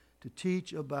parables to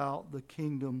teach about the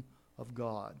kingdom of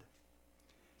God.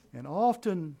 And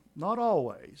often, not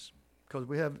always, because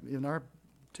we have in our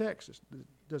text,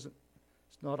 it's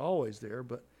not always there,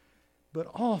 but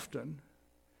often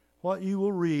what you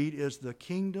will read is the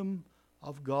kingdom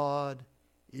of God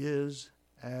is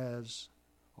as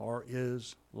or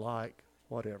is like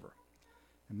whatever.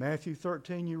 In Matthew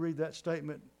 13, you read that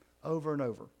statement over and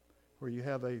over, where you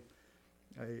have a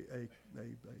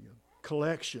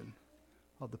collection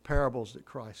of the parables that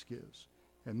Christ gives.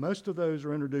 And most of those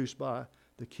are introduced by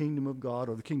the kingdom of God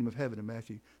or the kingdom of heaven in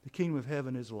Matthew. The kingdom of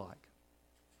heaven is like.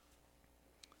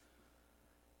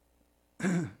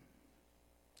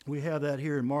 We have that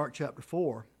here in Mark chapter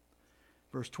 4,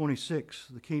 verse 26.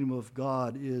 The kingdom of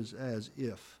God is as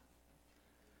if.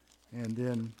 And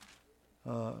then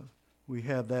we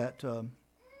have that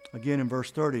again in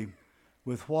verse 30.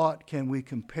 With what can we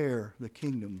compare the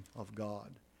kingdom of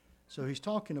God? So he's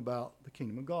talking about the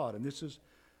kingdom of God. And this is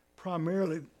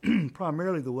primarily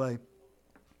the way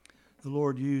the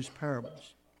Lord used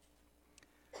parables.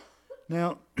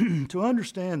 Now, to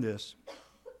understand this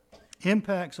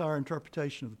impacts our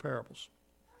interpretation of the parables.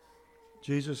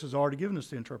 Jesus has already given us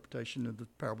the interpretation of the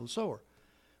parable of the sower.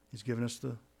 He's given us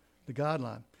the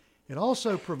guideline. It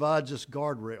also provides us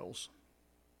guardrails.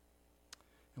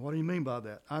 And what do you mean by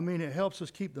that? I mean it helps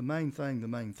us keep the main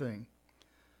thing.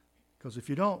 Because if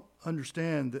you don't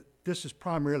understand that this is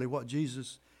primarily what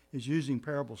Jesus is using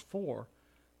parables for,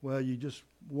 well, you just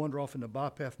wander off into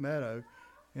bypath meadow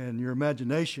and your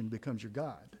imagination becomes your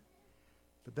guide.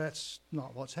 But that's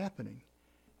not what's happening.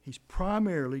 He's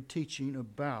primarily teaching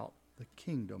about the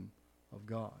kingdom of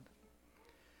God.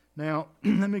 Now,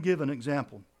 let me give an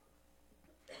example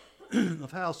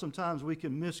of how sometimes we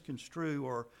can misconstrue,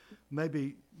 or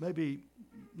maybe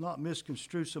not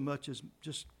misconstrue so much as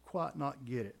just quite not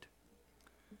get it.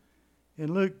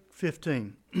 In Luke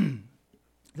 15,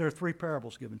 there are 3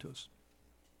 parables given to us.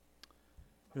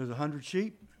 There's 100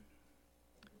 sheep,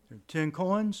 there are 10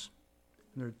 coins,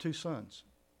 and there are 2 sons.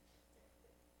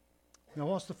 Now,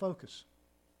 what's the focus?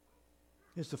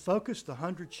 Is the focus the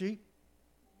 100 sheep?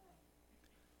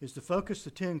 Is the focus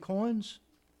the 10 coins?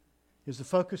 Is the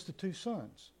focus the 2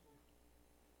 sons?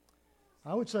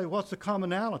 I would say, what's the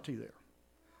commonality there?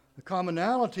 The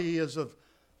commonality is of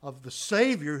the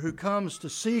Savior who comes to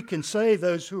seek and save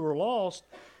those who are lost.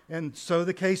 And so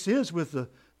the case is with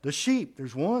the sheep.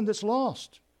 There's one that's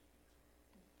lost.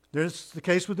 There's the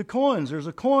case with the coins. There's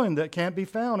a coin that can't be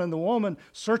found, and the woman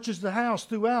searches the house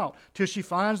throughout till she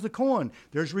finds the coin.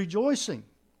 There's rejoicing.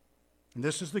 And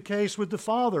this is the case with the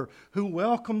Father who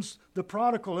welcomes the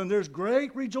prodigal, and there's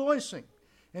great rejoicing.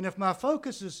 And if my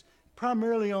focus is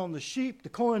primarily on the sheep, the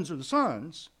coins, or the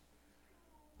sons,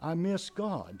 I miss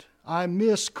God. I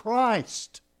miss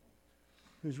Christ,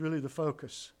 who's really the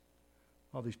focus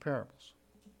of these parables.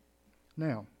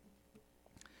 Now,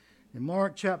 in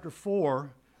Mark chapter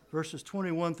 4, verses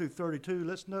 21 through 32,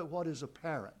 let's note what is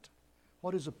apparent.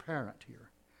 What is apparent here?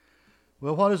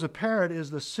 Well, what is apparent is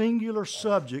the singular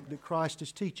subject that Christ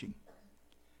is teaching.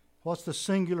 What's the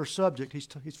singular subject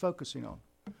he's focusing on?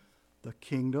 The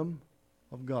kingdom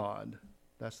of God.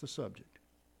 That's the subject.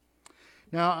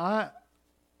 Now,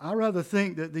 I rather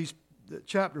think that that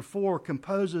chapter 4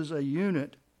 composes a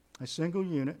unit, a single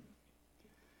unit.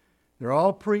 They're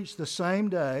all preached the same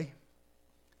day.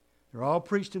 They're all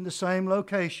preached in the same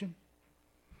location.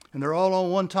 And they're all on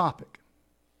one topic.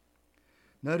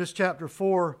 Notice chapter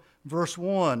 4, verse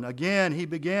 1. Again, he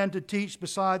began to teach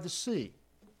beside the sea.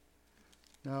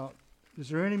 Now, is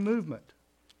there any movement?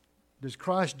 Does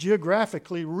Christ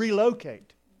geographically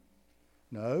relocate?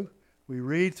 No. We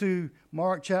read through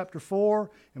Mark chapter 4,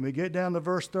 and we get down to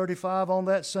verse 35. On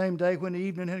that same day when the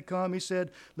evening had come, he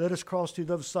said, "Let us cross to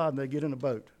the other side." And they get in a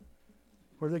boat.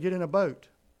 Where do they get in a boat?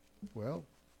 Well,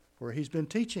 where he's been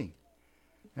teaching.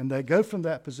 And they go from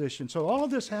that position. So all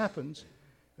of this happens,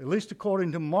 at least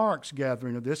according to Mark's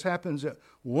gathering of this, happens at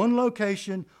one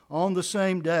location on the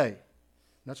same day.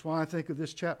 That's why I think of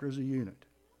this chapter as a unit.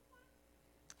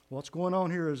 What's going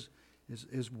on here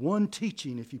is one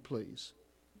teaching, if you please.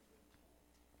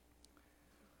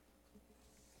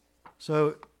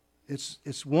 So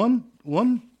it's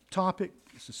one topic,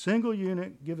 it's a single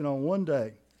unit given on one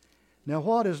day. Now,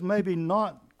 what is maybe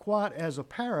not quite as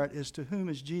apparent is to whom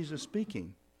is Jesus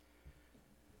speaking.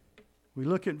 We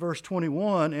look at verse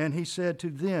 21, and he said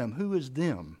to them, who is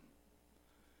them?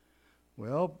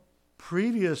 Well,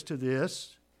 previous to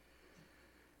this,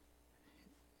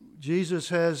 Jesus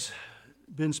has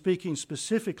been speaking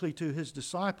specifically to his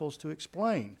disciples to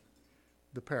explain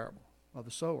the parable of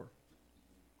the sower.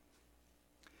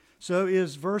 So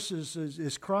is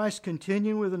Christ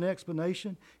continuing with an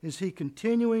explanation? Is he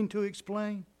continuing to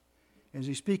explain? Is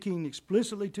he speaking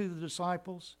explicitly to the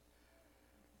disciples?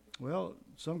 Well,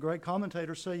 some great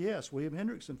commentators say yes. William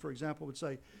Hendrickson, for example, would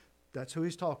say that's who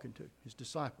he's talking to, his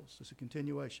disciples. It's a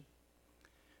continuation.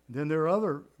 And then there are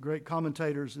other great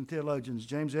commentators and theologians.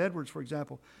 James Edwards, for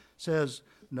example, says,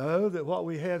 no, that what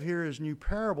we have here is new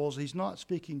parables. He's not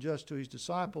speaking just to his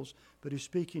disciples, but he's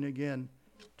speaking again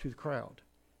to the crowd.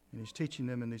 And he's teaching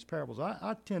them in these parables.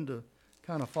 I tend to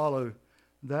kind of follow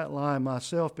that line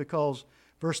myself because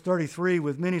verse 33,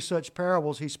 with many such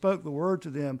parables, he spoke the word to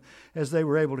them as they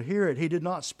were able to hear it. He did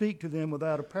not speak to them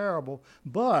without a parable,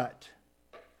 but,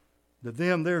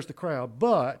 there's the crowd,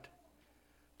 but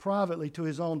privately to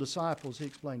his own disciples, he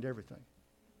explained everything.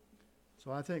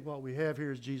 So I think what we have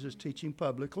here is Jesus teaching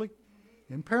publicly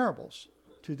in parables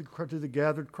to the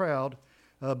gathered crowd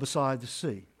beside the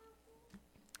sea.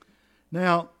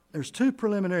 Now, there's 2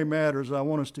 preliminary matters I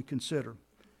want us to consider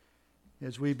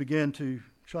as we begin to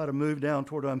try to move down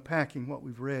toward unpacking what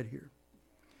we've read here.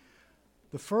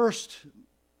 The first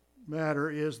matter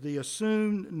is the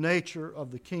assumed nature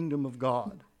of the kingdom of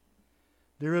God.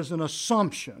 There is an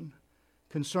assumption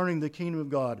concerning the kingdom of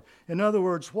God. In other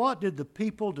words, what did the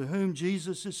people to whom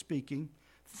Jesus is speaking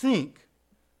think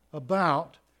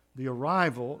about the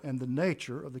arrival and the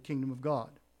nature of the kingdom of God?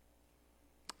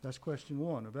 That's question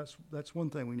one. That's one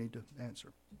thing we need to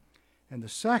answer. And the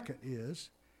second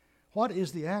is, what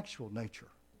is the actual nature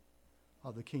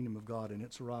of the kingdom of God and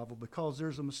its arrival? Because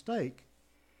there's a mistake,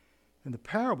 and the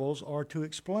parables are to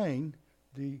explain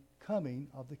the coming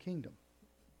of the kingdom.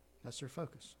 That's their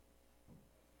focus.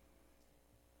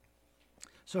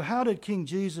 So how did King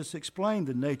Jesus explain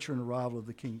the nature and arrival of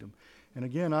the kingdom? And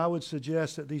again, I would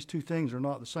suggest that these two things are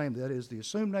not the same. That is the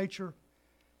assumed nature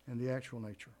and the actual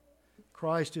nature.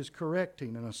 Christ is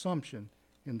correcting an assumption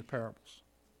in the parables.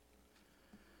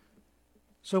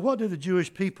 So what do the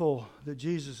Jewish people that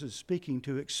Jesus is speaking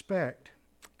to expect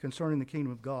concerning the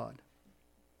kingdom of God?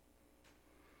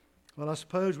 Well, I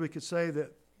suppose we could say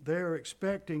that they're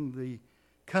expecting the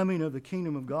coming of the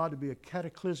kingdom of God to be a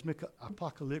cataclysmic,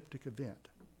 apocalyptic event.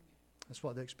 That's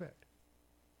what they expect.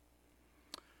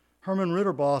 Herman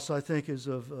Ritterboss, I think, has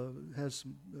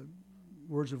some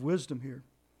words of wisdom here.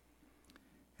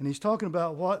 And he's talking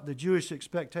about what the Jewish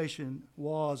expectation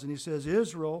was. And he says,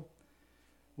 Israel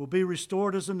will be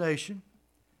restored as a nation.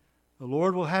 The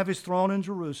Lord will have his throne in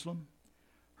Jerusalem.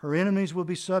 Her enemies will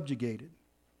be subjugated.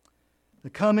 The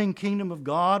coming kingdom of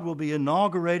God will be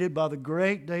inaugurated by the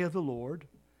great day of the Lord,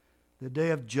 the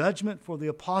day of judgment for the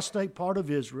apostate part of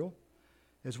Israel,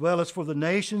 as well as for the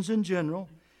nations in general.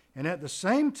 And at the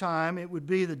same time, it would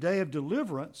be the day of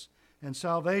deliverance and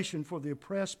salvation for the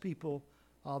oppressed people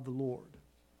of the Lord.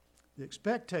 The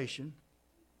expectation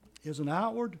is an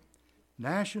outward,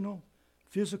 national,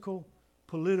 physical,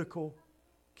 political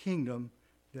kingdom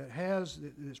that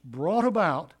is brought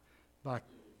about by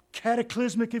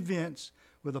cataclysmic events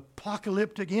with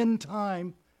apocalyptic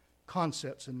end-time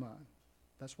concepts in mind.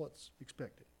 That's what's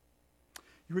expected.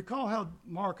 You recall how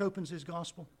Mark opens his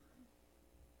gospel?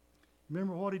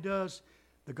 Remember what he does?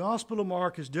 The Gospel of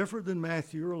Mark is different than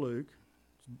Matthew or Luke.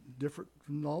 It's different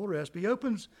from all the rest. But he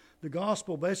opens the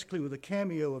gospel basically with a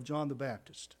cameo of John the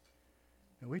Baptist.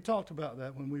 And we talked about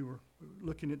that when we were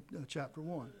looking at chapter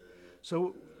 1.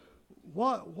 So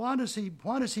why does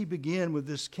he begin with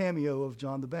this cameo of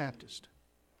John the Baptist?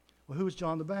 Well, who was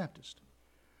John the Baptist?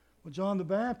 Well, John the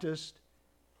Baptist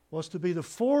was to be the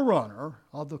forerunner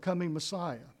of the coming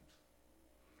Messiah.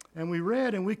 And we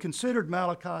read and we considered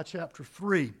Malachi chapter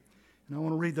 3. And I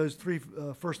want to read those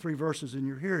first three verses in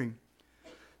your hearing.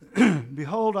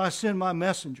 Behold, I send my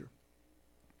messenger,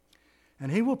 and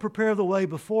he will prepare the way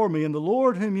before me, and the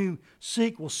Lord whom you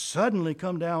seek will suddenly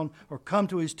come down or come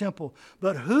to his temple.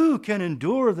 But who can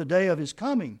endure the day of his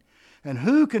coming? And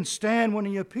who can stand when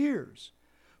he appears?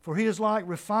 For he is like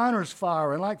refiner's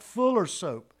fire and like fuller's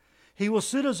soap. He will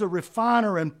sit as a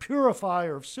refiner and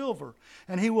purifier of silver,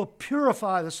 and he will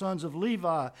purify the sons of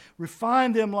Levi,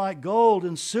 refine them like gold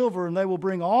and silver, and they will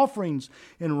bring offerings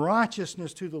in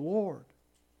righteousness to the Lord.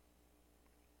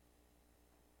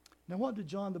 Now, what did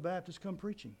John the Baptist come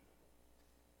preaching?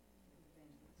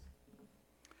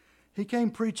 He came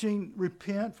preaching,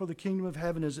 repent, for the kingdom of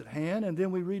heaven is at hand. And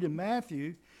then we read in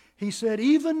Matthew, he said,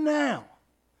 even now,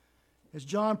 as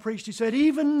John preached, he said,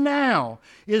 even now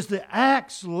is the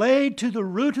axe laid to the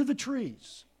root of the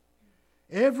trees.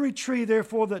 Every tree,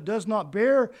 therefore, that does not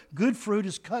bear good fruit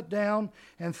is cut down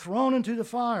and thrown into the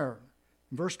fire.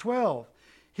 Verse 12,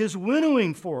 his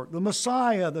winnowing fork, the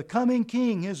Messiah, the coming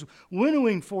king, his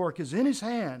winnowing fork is in his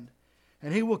hand,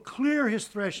 and he will clear his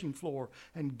threshing floor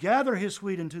and gather his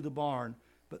wheat into the barn,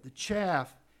 but the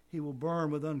chaff he will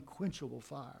burn with unquenchable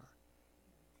fire.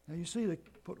 Now you see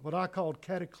what I called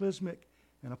cataclysmic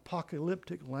and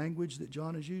apocalyptic language that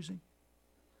John is using?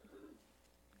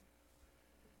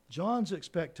 John's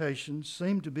expectations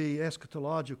seem to be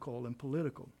eschatological and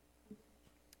political.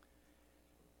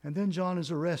 And then John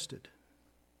is arrested.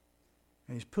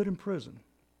 And he's put in prison.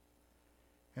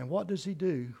 And what does he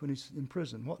do when he's in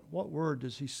prison? What word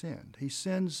does he send? He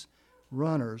sends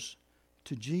runners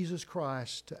to Jesus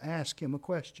Christ to ask him a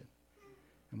question.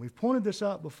 And we've pointed this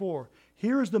out before.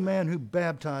 Here is the man who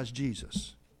baptized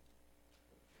Jesus.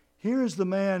 Here is the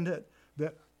man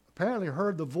that apparently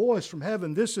heard the voice from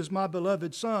heaven, this is my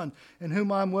beloved Son, in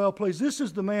whom I am well pleased. This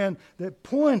is the man that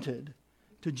pointed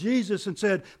to Jesus and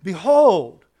said,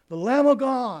 behold, the Lamb of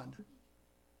God.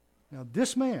 Now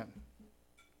this man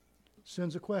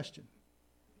sends a question.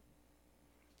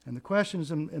 And the question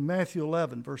is in Matthew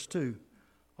 11, verse 2.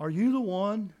 Are you the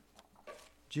one,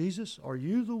 Jesus, are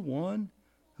you the one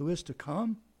who is to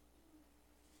come?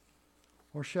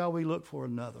 Or shall we look for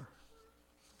another?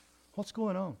 What's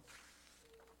going on?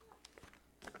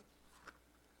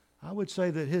 I would say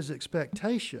that his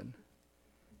expectation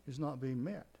is not being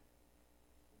met.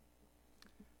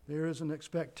 There is an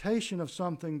expectation of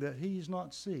something that he's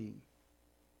not seeing.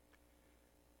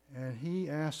 And he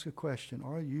asks a question,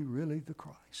 are you really the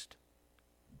Christ?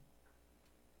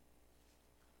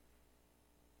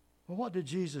 Well, what did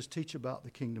Jesus teach about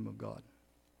the kingdom of God?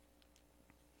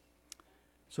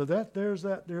 So there's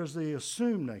the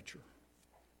assumed nature.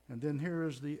 And then here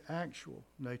is the actual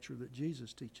nature that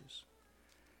Jesus teaches.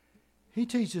 He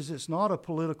teaches it's not a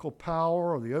political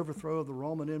power or the overthrow of the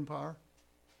Roman Empire.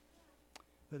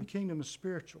 but the kingdom is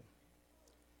spiritual.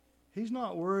 He's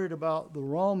not worried about the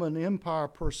Roman Empire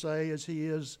per se as he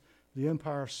is the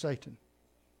empire of Satan.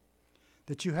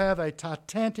 That you have a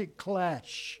titanic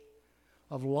clash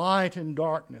of light and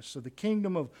darkness, of the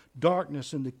kingdom of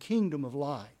darkness and the kingdom of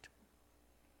light.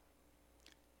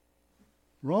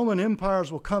 Roman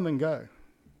empires will come and go.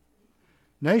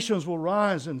 Nations will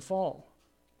rise and fall.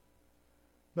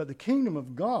 But the kingdom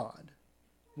of God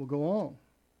will go on.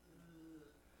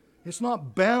 It's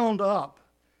not bound up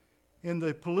in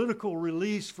the political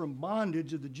release from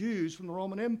bondage of the Jews from the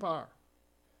Roman Empire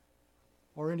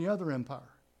or any other empire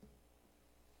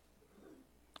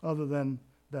other than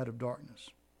that of darkness.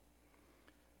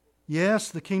 Yes,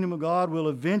 the kingdom of God will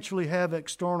eventually have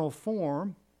external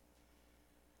form,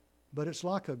 but it's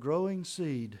like a growing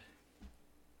seed.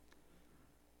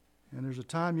 And there's a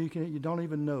time you don't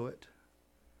even know it,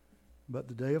 but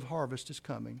the day of harvest is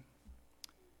coming.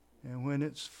 And when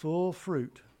it's full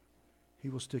fruit, he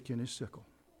will stick in his sickle,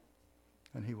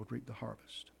 and he will reap the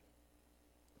harvest.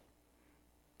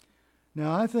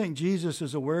 Now, I think Jesus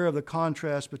is aware of the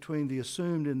contrast between the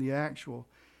assumed and the actual,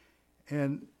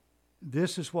 and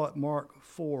this is what Mark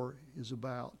 4 is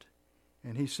about.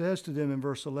 And he says to them in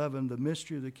verse 11, the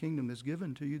mystery of the kingdom is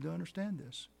given to you to understand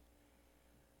this.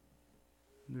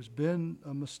 There's been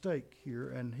a mistake here,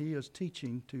 and he is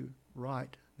teaching to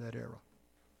right that error.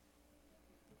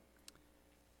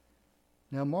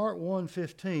 Now, Mark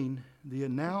 1:15, the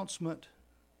announcement,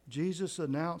 Jesus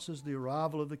announces the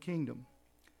arrival of the kingdom.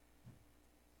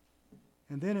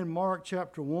 And then in Mark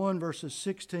chapter 1, verses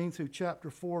 16 through chapter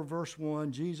 4, verse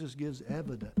 1, Jesus gives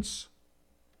evidence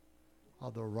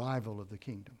of the arrival of the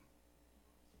kingdom.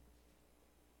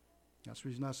 That's the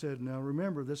reason I said, now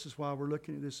remember, this is why we're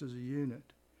looking at this as a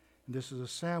unit. And this is a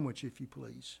sandwich, if you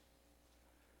please.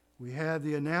 We have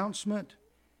the announcement,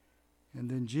 and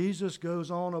then Jesus goes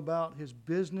on about his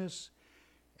business,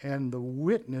 and the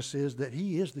witness is that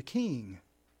he is the king,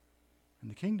 and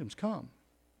the kingdom's come.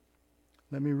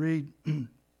 Let me read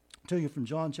to you from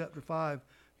John chapter 5,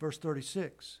 verse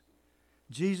 36.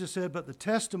 Jesus said, but the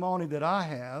testimony that I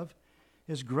have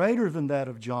is greater than that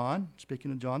of John,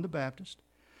 speaking of John the Baptist,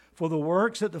 for the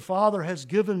works that the Father has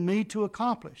given me to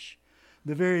accomplish.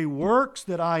 The very works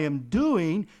that I am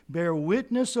doing bear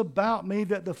witness about me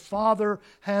that the Father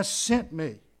has sent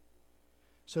me.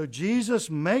 So Jesus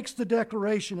makes the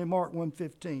declaration in Mark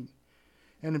 1:15.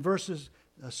 And in verses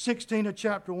 16 of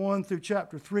chapter 1 through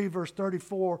chapter 3, verse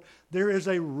 34, there is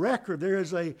a record, there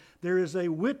is a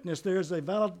witness, there is a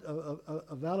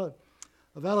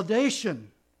validation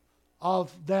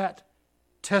of that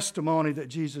testimony that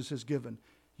Jesus has given.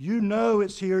 You know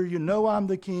it's here, you know I'm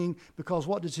the king, because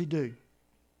what does he do?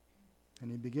 And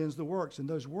he begins the works, and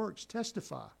those works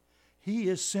testify. He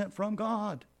is sent from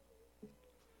God.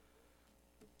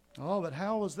 Oh, but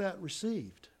how was that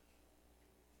received?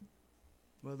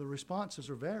 Well, the responses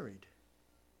are varied.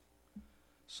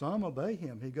 Some obey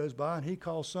him. He goes by and he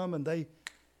calls some, and they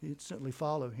instantly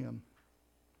follow him.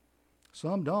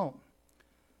 Some don't.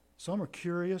 Some are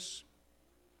curious.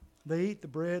 They eat the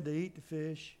bread, they eat the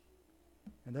fish,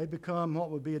 and they become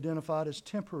what would be identified as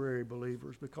temporary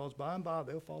believers, because by and by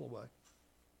they'll fall away.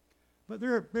 But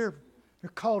they're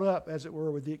caught up, as it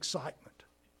were, with the excitement.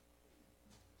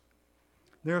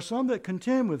 There are some that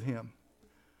contend with him.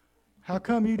 How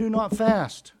come you do not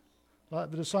fast like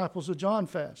the disciples of John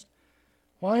fast?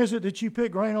 Why is it that you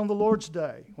pick grain on the Lord's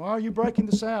day? Why are you breaking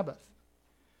the Sabbath?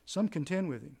 Some contend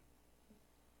with him.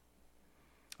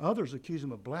 Others accuse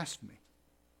him of blasphemy.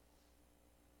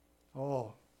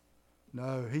 Oh,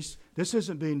 no, this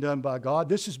isn't being done by God.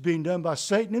 This is being done by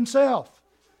Satan himself.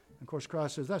 And of course,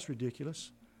 Christ says, that's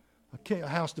ridiculous. A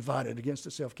house divided against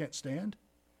itself can't stand.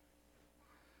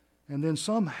 And then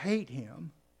some hate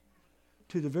him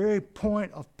to the very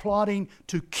point of plotting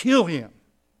to kill him.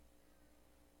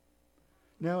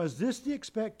 Now, is this the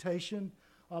expectation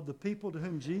of the people to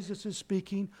whom Jesus is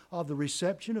speaking, of the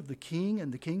reception of the king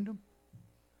and the kingdom?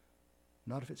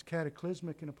 Not if it's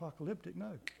cataclysmic and apocalyptic,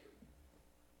 no.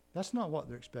 That's not what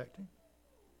they're expecting.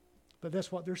 But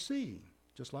that's what they're seeing,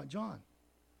 just like John.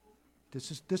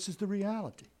 This is the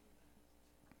reality.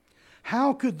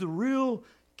 How could the real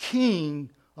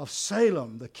king of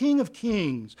Salem, the King of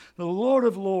Kings, the Lord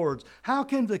of Lords, how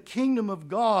can the kingdom of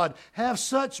God have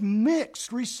such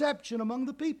mixed reception among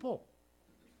the people?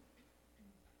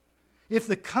 If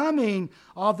the coming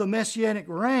of the Messianic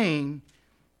reign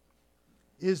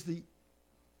is the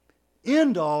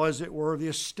end all, as it were, the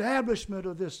establishment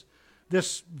of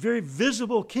this very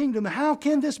visible kingdom, how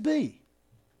can this be?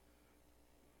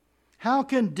 How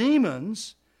can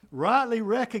demons rightly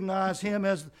recognize him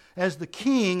as the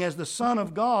king, as the Son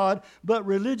of God, but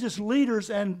religious leaders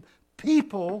and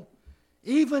people,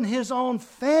 even his own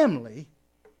family,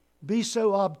 be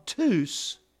so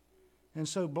obtuse and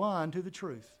so blind to the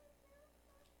truth?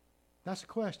 That's a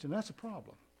question. That's a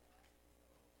problem.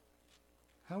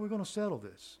 How are we going to settle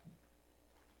this?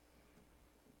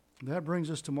 That brings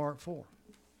us to Mark 4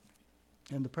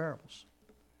 and the parables.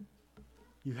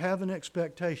 You have an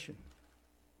expectation.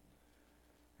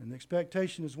 And the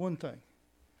expectation is one thing.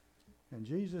 And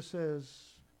Jesus says,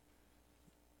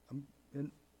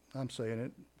 I'm saying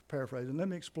it, paraphrasing, let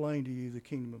me explain to you the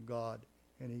kingdom of God.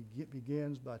 And he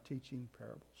begins by teaching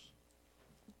parables.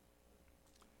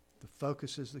 The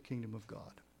focus is the kingdom of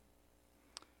God.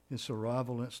 Its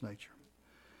arrival and its nature.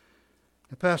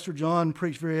 And Pastor John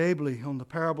preached very ably on the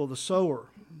parable of the sower,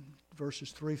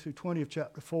 verses 3 through 20 of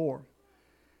chapter 4.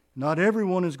 Not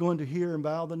everyone is going to hear and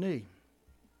bow the knee.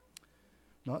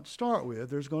 Not to start with,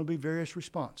 there's going to be various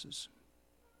responses.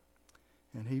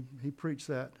 And he preached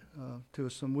that to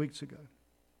us some weeks ago.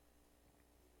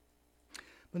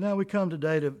 But now we come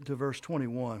today to verse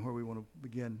 21, where we want to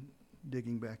begin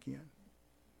digging back in.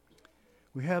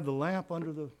 We have the lamp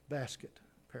under the basket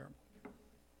parable.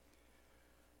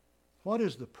 What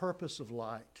is the purpose of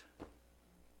light?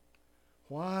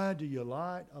 Why do you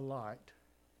light a light?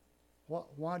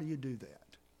 Why do you do that?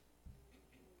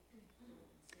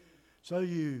 So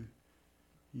you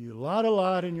light a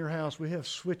light in your house. We have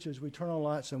switches. We turn on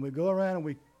lights, and we go around and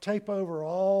we tape over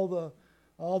all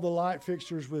the light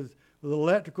fixtures with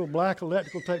black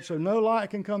electrical tape, so no light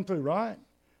can come through. Right?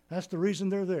 That's the reason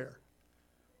they're there.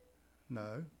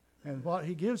 No, and what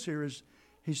he gives here is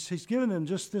he's given them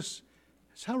just this.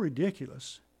 It's how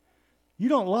ridiculous. You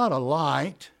don't light a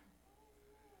light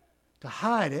to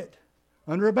hide it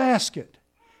under a basket.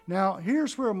 Now,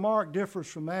 here's where Mark differs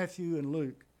from Matthew and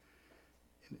Luke.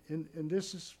 And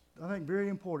this is, I think, very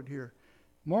important here.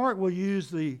 Mark will use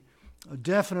the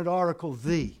definite article,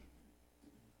 the.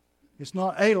 It's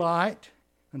not a light.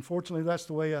 Unfortunately, that's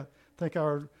the way I think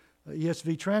our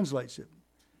ESV translates it.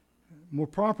 More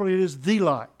properly, it is the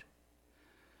light.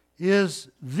 Is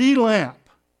the lamp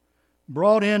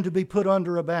brought in to be put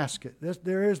under a basket?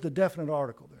 There is the definite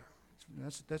article there.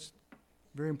 That's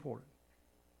very important.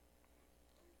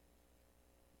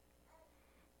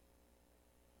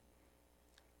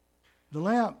 The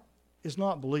lamp is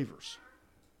not believers.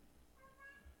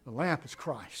 The lamp is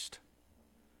Christ.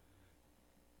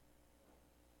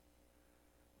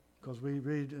 Because we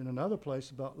read in another place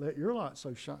about let your light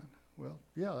so shine. Well,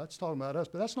 yeah, that's talking about us,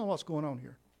 but that's not what's going on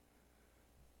here.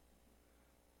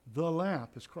 The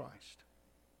lamp is Christ.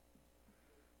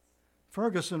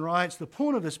 Ferguson writes, the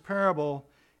point of this parable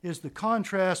is the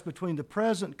contrast between the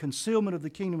present concealment of the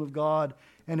kingdom of God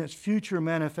and its future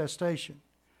manifestation.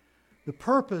 The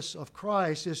purpose of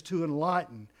Christ is to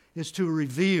enlighten, is to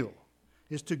reveal,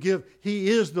 is to give. He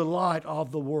is the light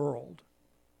of the world.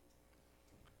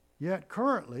 Yet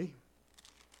currently,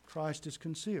 Christ is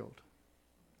concealed.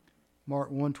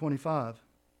 Mark 1:25.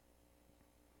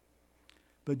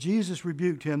 But Jesus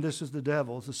rebuked him. This is the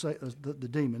devil, the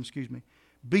demon,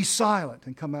 Be silent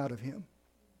and come out of him.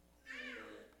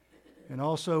 And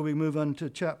also we move on to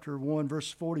chapter 1,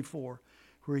 verse 44,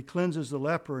 where he cleanses the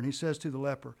leper, and he says to the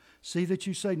leper, see that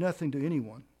you say nothing to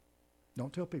anyone.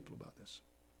 Don't tell people about this.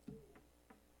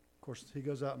 Of course, he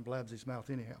goes out and blabs his mouth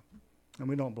anyhow, and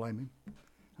we don't blame him.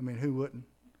 I mean, who wouldn't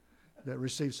that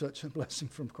receive such a blessing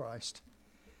from Christ?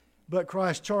 But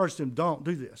Christ charged him, don't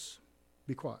do this.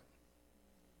 Be quiet.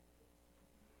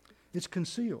 It's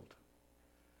concealed.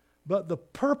 But the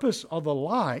purpose of the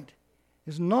light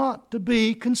is not to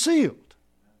be concealed.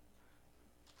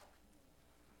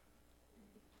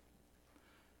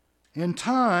 In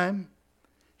time,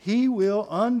 he will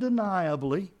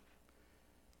undeniably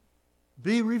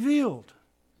be revealed.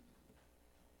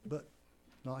 But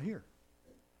not here.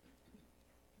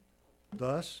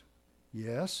 Thus,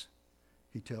 yes,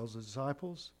 he tells the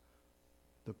disciples,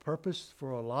 the purpose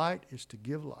for a light is to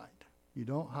give light. You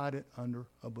don't hide it under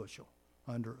a bushel,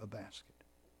 under a basket.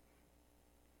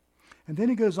 And then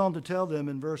he goes on to tell them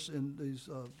in these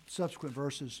subsequent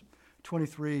verses,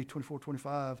 23, 24,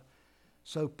 25,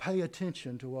 so pay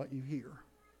attention to what you hear.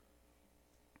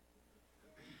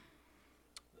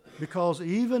 Because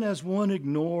even as one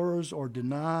ignores or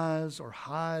denies or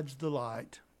hides the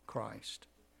light, Christ,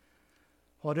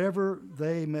 whatever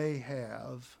they may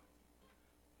have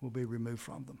will be removed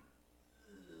from them.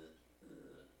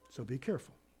 So be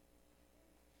careful.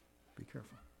 Be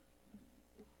careful.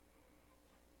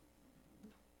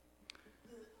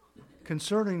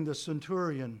 Concerning the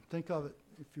centurion, think of it,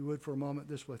 if you would, for a moment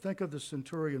this way. Think of the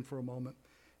centurion for a moment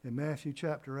in Matthew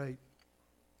chapter 8.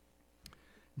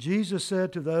 Jesus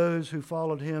said to those who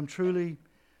followed him, "Truly,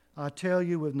 I tell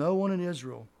you, with no one in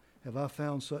Israel have I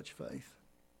found such faith.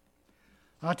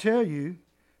 I tell you,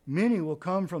 many will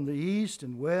come from the east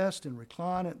and west and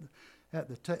recline at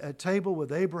the table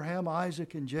with Abraham,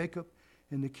 Isaac, and Jacob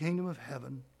in the kingdom of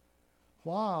heaven,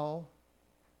 while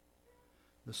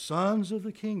the sons of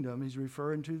the kingdom," he's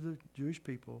referring to the Jewish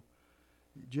people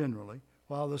generally,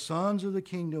 "while the sons of the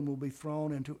kingdom will be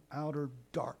thrown into outer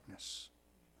darkness.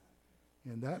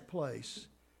 In that place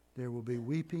there will be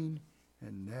weeping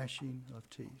and gnashing of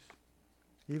teeth."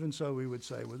 Even so, we would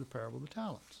say with the parable of the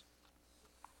talents.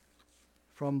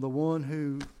 From the one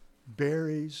who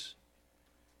buries,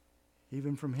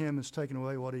 even from him is taken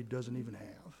away what he doesn't even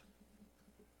have,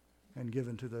 and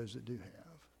given to those that do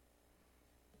have.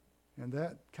 And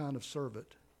that kind of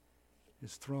servant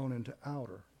is thrown into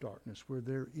outer darkness where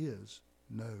there is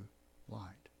no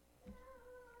light.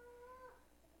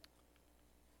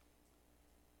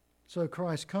 So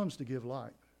Christ comes to give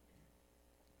light.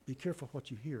 Be careful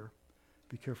what you hear.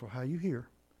 Be careful how you hear.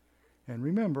 And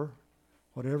remember,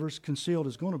 whatever's concealed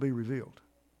is going to be revealed.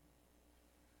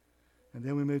 And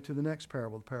then we move to the next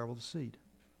parable, the parable of the seed,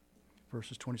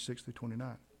 verses 26 through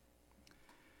 29.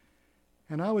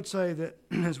 And I would say that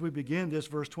as we begin this,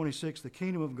 verse 26, the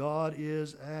kingdom of God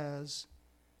is as,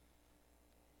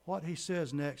 what he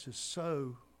says next is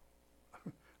so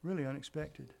really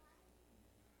unexpected.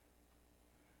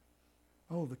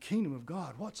 Oh, the kingdom of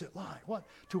God, what's it like?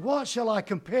 To what shall I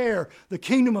compare the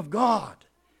kingdom of God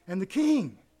and the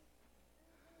king?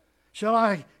 Shall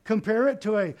I compare it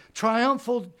to a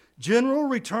triumphal general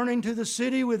returning to the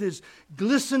city with his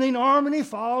glistening army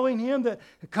following him that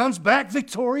comes back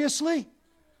victoriously?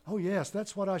 Oh yes,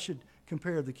 that's what I should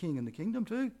compare the king and the kingdom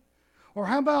to. Or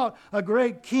how about a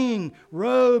great king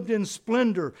robed in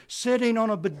splendor, sitting on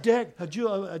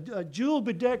a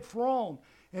jewel-bedecked throne,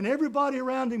 and everybody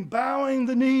around him bowing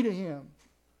the knee to him?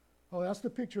 Oh, that's the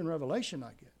picture in Revelation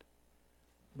I get,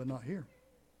 but not here.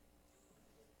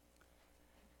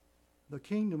 The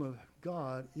kingdom of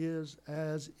God is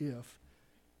as if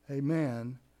a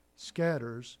man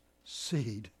scatters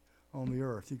seed on the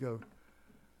earth. You go,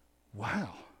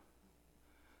 wow,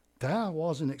 I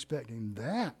wasn't expecting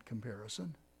that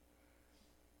comparison.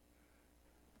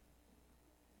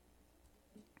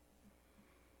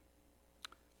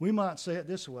 We might say it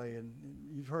this way, and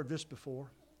you've heard this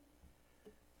before.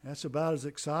 That's about as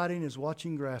exciting as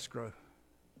watching grass grow.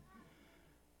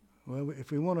 Well,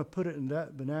 if we want to put it in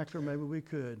that vernacular, maybe we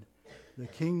could. The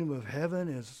kingdom of heaven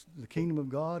is, the kingdom of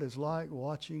God is like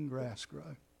watching grass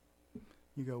grow.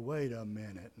 You go, wait a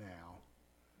minute now.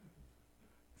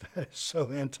 That is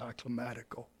so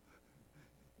anticlimactical.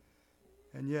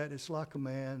 And yet it's like a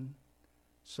man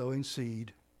sowing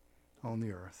seed on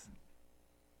the earth.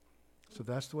 So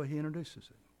that's the way he introduces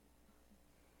it.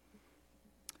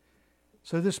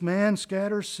 So this man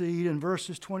scatters seed in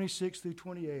verses 26 through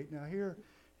 28. Now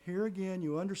here again,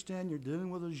 you understand you're dealing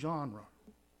with a genre.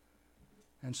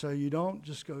 And so you don't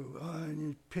just go, and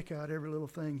you pick out every little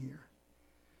thing here.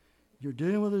 You're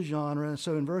dealing with a genre. And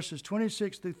so in verses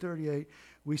 26 through 38,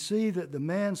 we see that the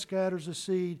man scatters a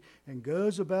seed and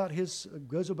goes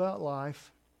about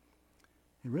life.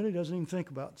 He really doesn't even think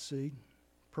about the seed,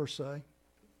 per se.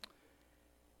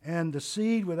 And the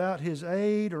seed, without his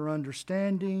aid or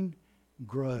understanding,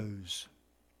 grows.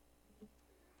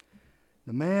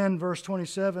 The man, verse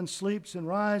 27, sleeps and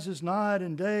rises night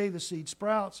and day. The seed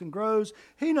sprouts and grows.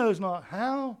 He knows not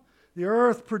how. The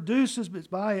earth produces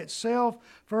by itself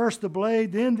first the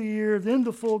blade, then the ear, then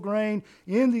the full grain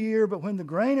in the ear. But when the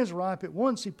grain is ripe, at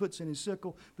once he puts in his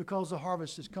sickle because the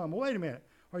harvest has come. Well, wait a minute.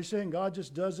 Are you saying God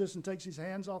just does this and takes his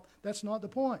hands off? That's not the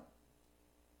point.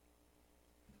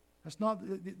 That's not.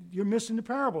 You're missing the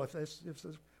parable if that's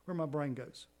where my brain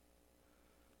goes.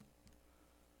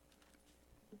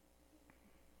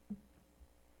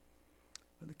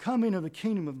 But the coming of the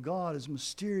kingdom of God is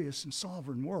mysterious and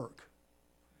sovereign work.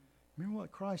 Remember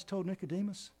what Christ told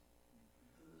Nicodemus?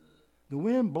 The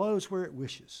wind blows where it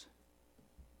wishes.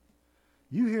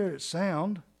 You hear its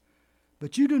sound,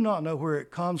 but you do not know where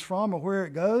it comes from or where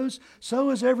it goes.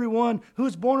 So is everyone who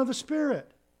is born of the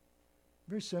Spirit.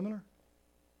 Very similar.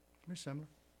 Very similar.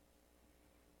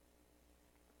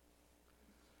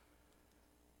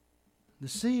 The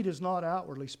seed is not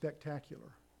outwardly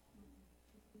spectacular.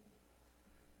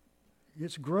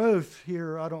 Its growth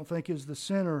here, I don't think, is the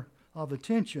center of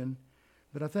attention.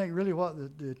 But I think really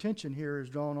what the attention here is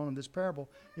drawn on in this parable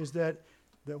is that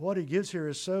what he gives here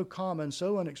is so common,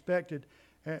 so unexpected,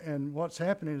 and what's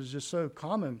happening is just so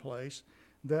commonplace,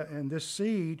 and this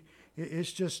seed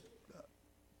is just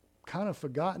kind of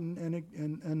forgotten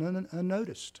and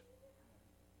unnoticed.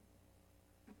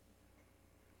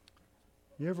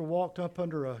 You ever walked up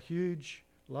under a huge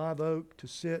live oak to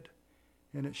sit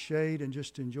in its shade and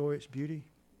just enjoy its beauty?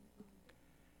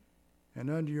 And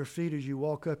under your feet as you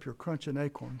walk up, you're crunching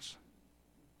acorns.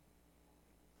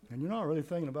 And you're not really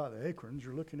thinking about the acorns.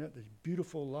 You're looking at this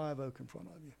beautiful live oak in front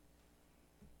of you.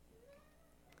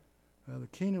 Well, the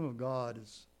kingdom of God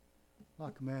is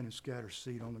like a man who scatters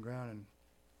seed on the ground and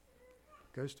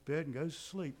goes to bed and goes to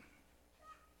sleep.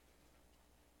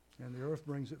 And the earth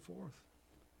brings it forth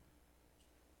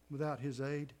without his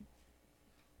aid,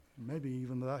 maybe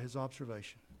even without his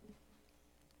observation.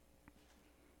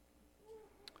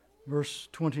 Verse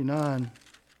 29,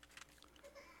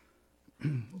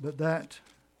 but that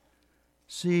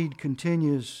seed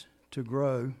continues to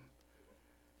grow,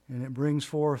 and it brings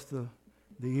forth the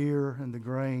ear and the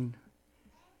grain.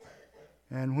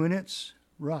 And when it's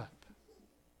ripe,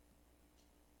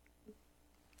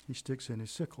 he sticks in his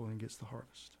sickle and gets the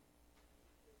harvest.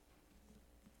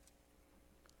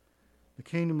 The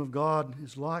kingdom of God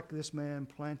is like this man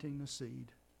planting the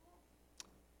seed.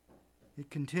 It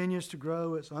continues to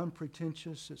grow. It's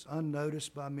unpretentious. It's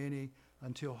unnoticed by many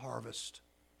until harvest.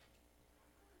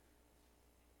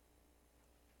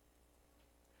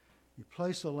 You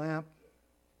place a lamp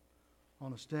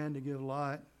on a stand to give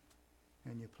light,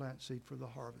 and you plant seed for the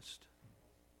harvest.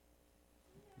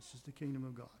 This is the kingdom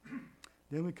of God.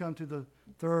 Then we come to the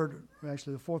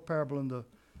fourth parable in the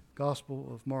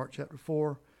Gospel of Mark, chapter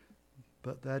 4,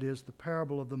 but that is the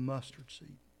parable of the mustard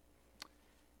seed.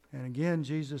 And again,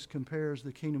 Jesus compares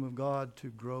the kingdom of God to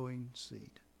growing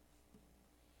seed,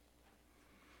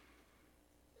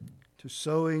 to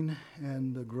sowing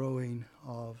and the growing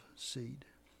of seed.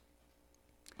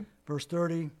 Verse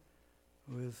 30,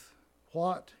 with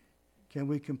what can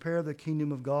we compare the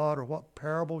kingdom of God, or what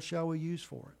parable shall we use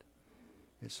for it?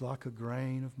 It's like a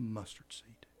grain of mustard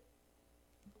seed.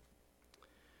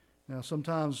 Now,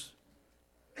 sometimes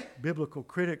biblical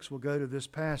critics will go to this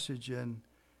passage and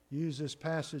use this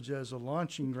passage as a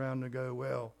launching ground to go,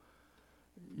 well,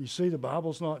 you see, the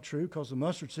Bible's not true because the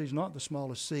mustard seed's not the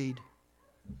smallest seed.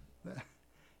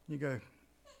 You go,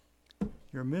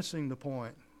 you're missing the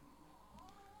point.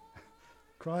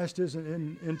 Christ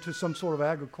isn't into some sort of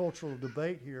agricultural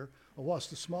debate here of what's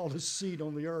the smallest seed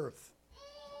on the earth.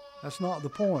 That's not the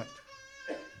point.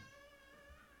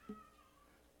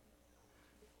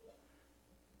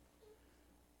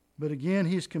 But again,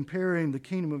 he's comparing the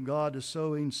kingdom of God to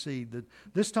sowing seed.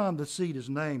 This time the seed is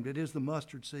named. It is the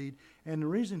mustard seed. And the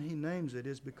reason he names it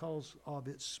is because of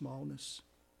its smallness.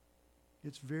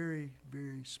 It's very,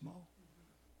 very small.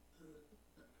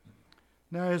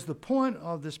 Now, is the point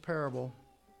of this parable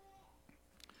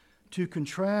to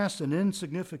contrast an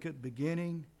insignificant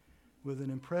beginning with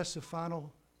an impressive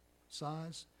final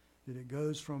size? That it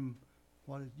goes from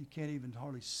what you can't even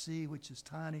hardly see, which is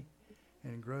tiny,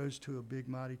 and it grows to a big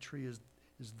mighty tree. Is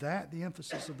that the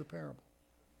emphasis of the parable?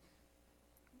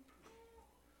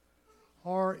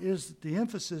 Or is the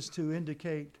emphasis to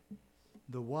indicate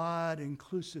the wide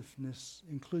inclusive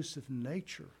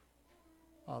nature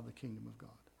of the kingdom of God?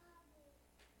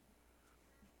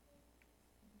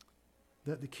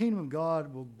 That the kingdom of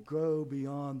God will go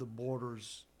beyond the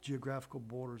borders, geographical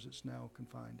borders it's now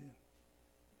confined in.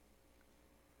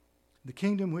 The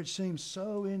kingdom which seems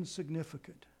so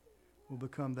insignificant will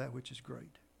become that which is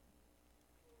great.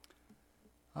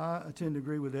 I tend to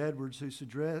agree with Edwards, who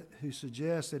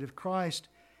suggests that if Christ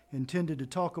intended to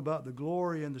talk about the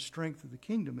glory and the strength of the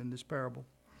kingdom in this parable,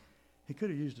 he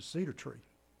could have used a cedar tree,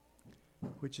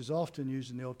 which is often used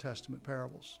in the Old Testament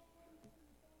parables.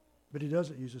 But he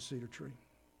doesn't use a cedar tree.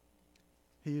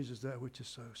 He uses that which is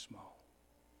so small,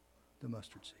 the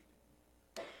mustard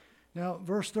seed. Now,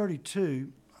 verse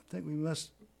 32, I think we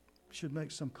should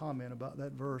make some comment about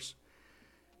that verse.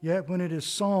 Yet when it is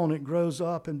sown, it grows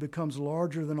up and becomes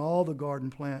larger than all the garden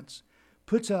plants,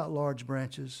 puts out large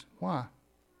branches. Why?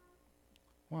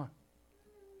 Why?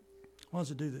 Why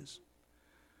does it do this?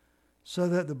 So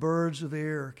that the birds of the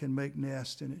air can make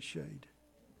nests in its shade.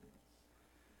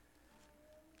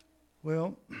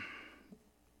 Well,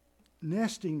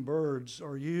 nesting birds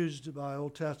are used by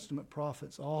Old Testament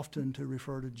prophets often to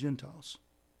refer to Gentiles.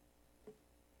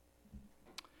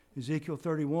 Ezekiel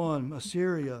 31,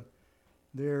 Assyria,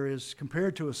 there is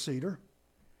compared to a cedar,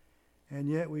 and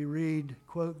yet we read,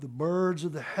 quote, the birds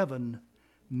of the heaven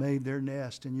made their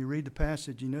nest. And you read the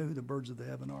passage, you know who the birds of the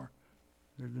heaven are.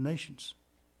 They're the nations,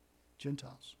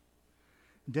 Gentiles.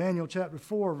 Daniel chapter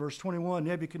 4, verse 21,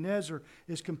 Nebuchadnezzar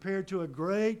is compared to a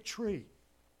great tree.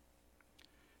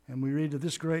 And we read of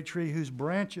this great tree whose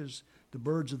branches the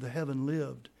birds of the heaven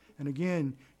lived And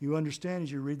again, you understand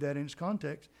as you read that in its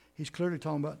context, he's clearly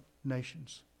talking about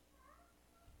nations.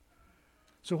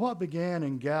 So what began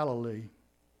in Galilee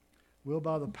will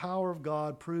by the power of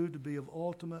God prove to be of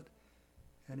ultimate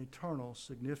and eternal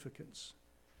significance,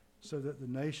 so that the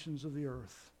nations of the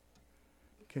earth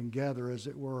can gather, as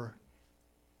it were,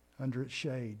 under its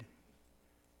shade,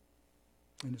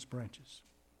 in its branches.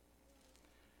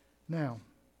 Now,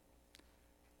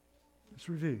 let's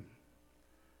review.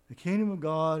 The kingdom of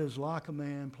God is like a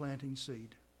man planting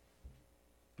seed.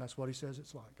 That's what he says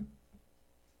it's like.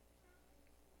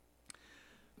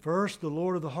 First, the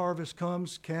Lord of the harvest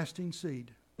comes casting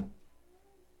seed.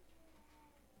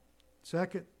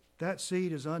 Second, that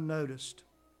seed is unnoticed,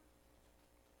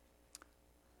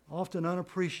 often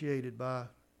unappreciated by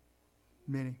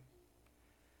many.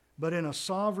 But in a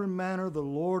sovereign manner, the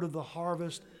Lord of the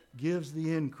harvest gives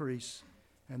the increase,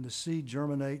 and the seed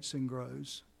germinates and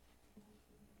grows.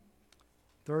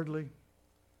 Thirdly,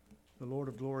 the Lord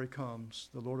of glory comes,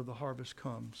 the Lord of the harvest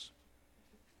comes,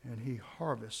 and he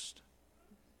harvests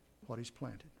what he's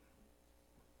planted.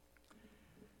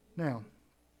 Now,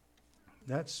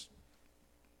 that's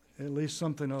at least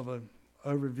something of an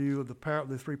overview of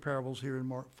the three parables here in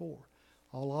Mark 4.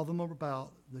 All of them are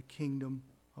about the kingdom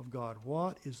of God.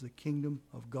 What is the kingdom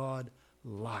of God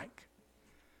like?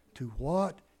 To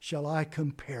what shall I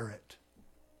compare it?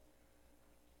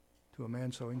 To a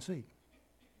man sowing seed.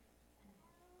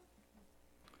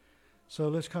 So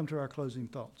let's come to our closing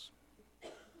thoughts.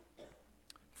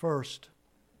 First,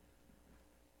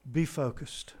 be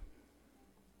focused.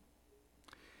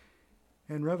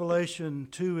 In Revelation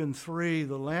 2 and 3,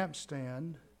 the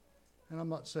lampstand, and I'm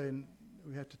not saying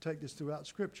we have to take this throughout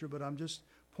Scripture, but I'm just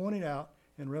pointing out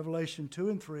in Revelation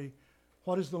 2 and 3,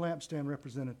 what is the lampstand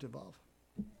representative of?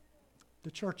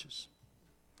 The churches.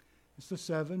 It's the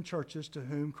 7 churches to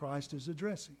whom Christ is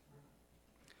addressing.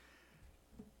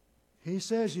 He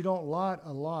says you don't light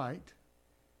a light.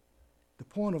 The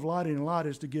point of lighting a light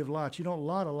is to give light. You don't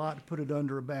light a light to put it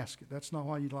under a basket. That's not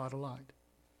why you light a light.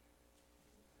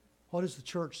 What is the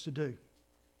church to do?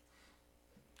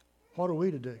 What are we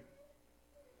to do?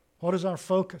 What is our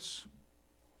focus?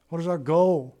 What is our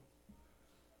goal?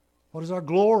 What is our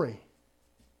glory?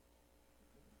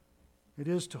 It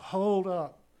is to hold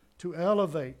up, to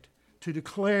elevate, to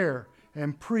declare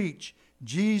and preach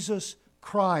Jesus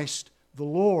Christ the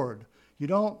Lord. You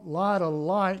don't light a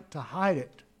light to hide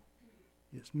it.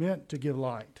 It's meant to give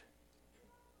light.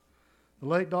 The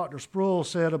late Dr. Sproul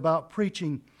said about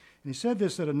preaching, and he said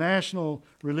this at a National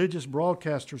Religious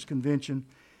Broadcasters Convention,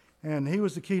 and he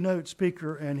was the keynote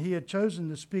speaker, and he had chosen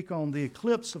to speak on the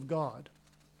eclipse of God.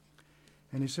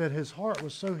 And he said his heart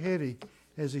was so heavy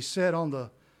as he sat on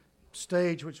the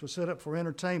stage, which was set up for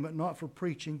entertainment, not for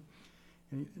preaching.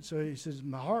 And so he says,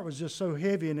 my heart was just so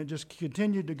heavy, and it just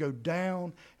continued to go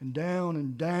down and down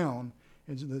and down.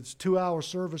 And this 2-hour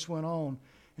service went on.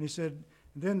 And he said,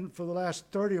 then for the last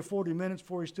 30 or 40 minutes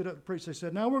before he stood up to preach, they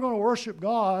said, now we're going to worship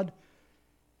God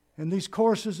in these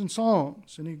choruses and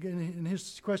songs. And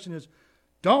his question is,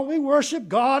 don't we worship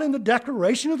God in the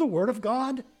declaration of the Word of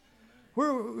God?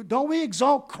 Don't we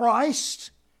exalt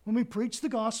Christ when we preach the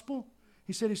gospel?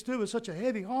 He said he stood with such a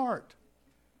heavy heart.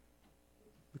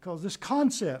 Because this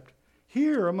concept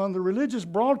here among the religious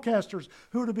broadcasters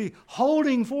who are to be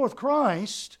holding forth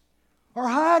Christ are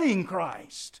hiding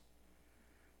Christ.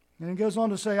 And he goes on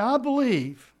to say, I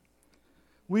believe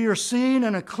we are seeing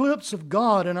an eclipse of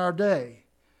God in our day,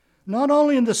 not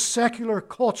only in the secular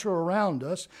culture around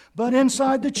us, but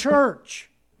inside the church.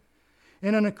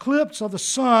 In an eclipse of the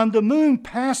sun, the moon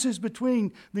passes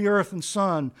between the earth and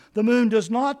sun. The moon does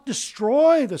not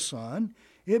destroy the sun,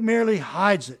 it merely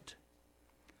hides it.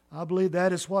 I believe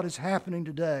that is what is happening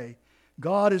today.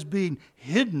 God is being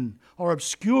hidden or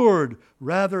obscured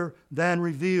rather than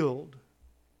revealed.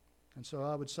 And so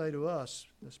I would say to us,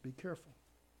 let's be careful.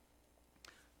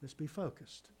 Let's be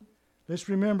focused. Let's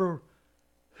remember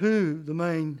who the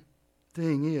main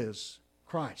thing is,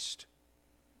 Christ.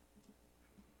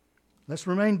 Let's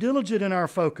remain diligent in our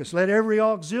focus. Let every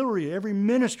auxiliary, every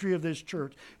ministry of this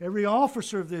church, every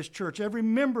officer of this church, every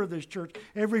member of this church,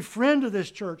 every friend of this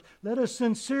church, let us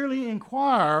sincerely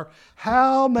inquire,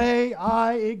 how may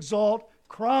I exalt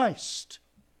Christ?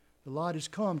 The light has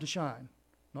come to shine,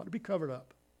 not to be covered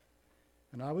up.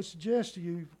 And I would suggest to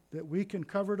you that we can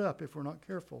cover it up if we're not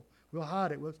careful. We'll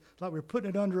hide it. It's like we're putting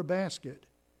it under a basket.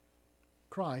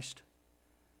 Christ,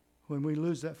 when we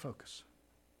lose that focus.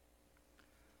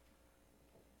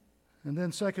 And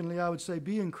then secondly, I would say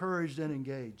be encouraged and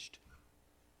engaged.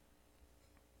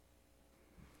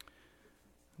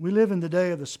 We live in the day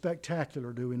of the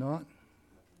spectacular, do we not?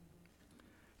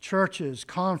 Churches,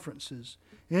 conferences,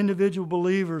 Individual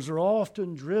believers are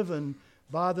often driven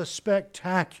by the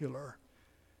spectacular.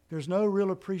 There's no real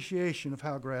appreciation of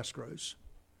how grass grows.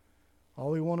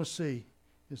 All we want to see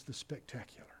is the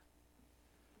spectacular.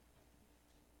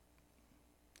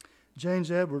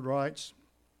 James Edward writes,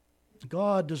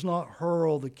 God does not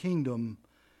hurl the kingdom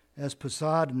as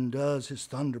Poseidon does his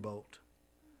thunderbolt.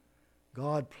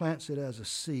 God plants it as a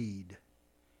seed,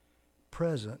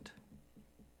 present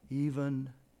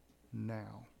even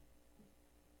now.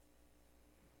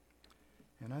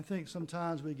 And I think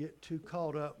sometimes we get too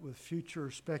caught up with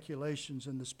future speculations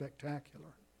in the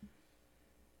spectacular.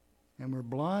 And we're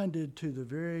blinded to the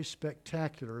very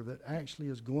spectacular that actually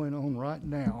is going on right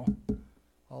now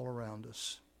all around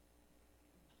us.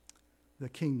 The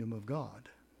kingdom of God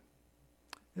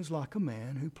is like a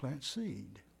man who plants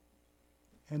seed.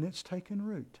 And it's taken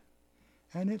root.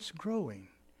 And it's growing.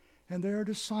 And there are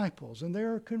disciples. And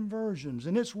there are conversions.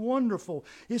 And it's wonderful.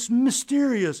 It's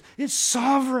mysterious. It's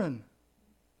sovereign.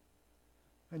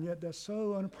 And yet that's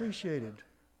so unappreciated.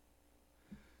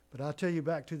 But I tell you,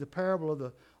 back to the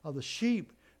parable of the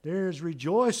sheep, there is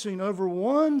rejoicing over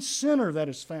one sinner that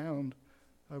is found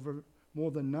over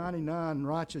more than 99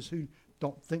 righteous who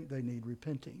don't think they need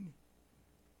repenting.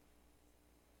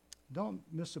 Don't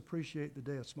misappreciate the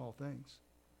day of small things.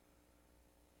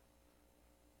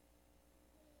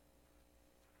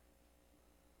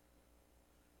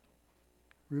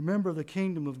 Remember, the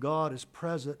kingdom of God is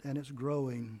present and it's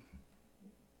growing,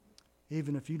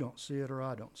 even if you don't see it or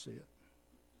I don't see it.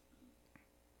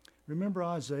 Remember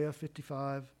Isaiah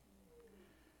 55,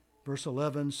 verse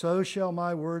 11, so shall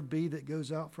my word be that goes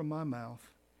out from my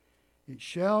mouth. It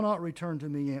shall not return to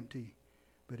me empty,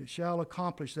 but it shall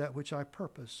accomplish that which I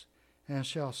purpose, and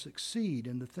shall succeed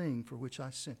in the thing for which I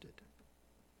sent it.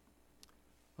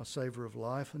 A savor of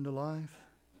life unto life,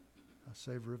 a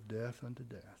savor of death unto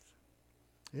death.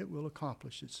 It will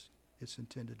accomplish its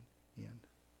intended end.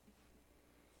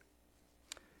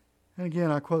 And again,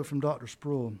 I quote from Dr.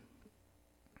 Sproul.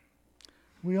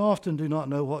 We often do not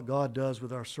know what God does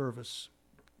with our service.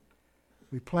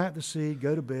 We plant the seed,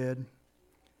 go to bed,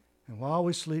 and while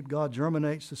we sleep, God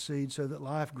germinates the seed so that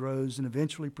life grows and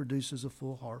eventually produces a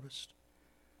full harvest.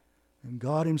 And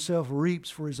God himself reaps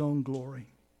for his own glory.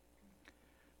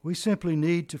 We simply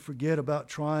need to forget about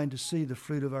trying to see the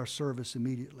fruit of our service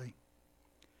immediately.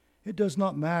 It does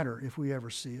not matter if we ever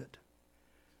see it.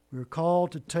 We are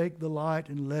called to take the light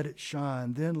and let it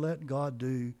shine, then let God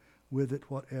do with it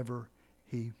whatever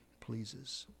he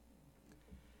pleases.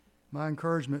 My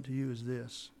encouragement to you is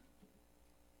this.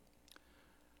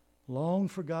 Long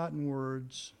forgotten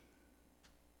words,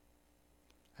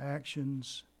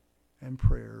 actions, and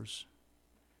prayers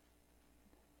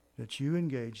that you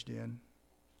engaged in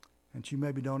and you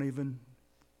maybe don't even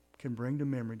can bring to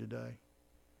memory today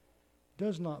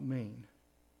does not mean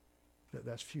that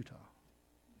that's futile.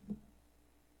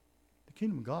 The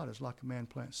kingdom of God is like a man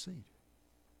plants seed.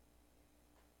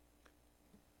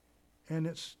 And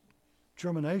its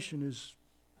germination is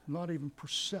not even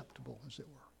perceptible, as it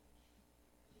were.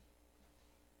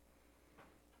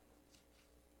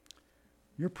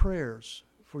 Your prayers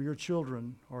for your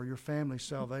children or your family's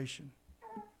salvation,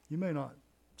 you may not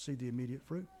see the immediate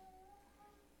fruit.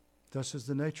 Thus is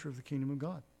the nature of the kingdom of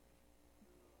God.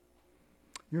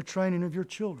 Your training of your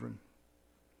children,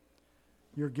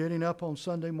 you're getting up on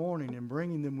Sunday morning and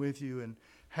bringing them with you and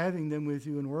having them with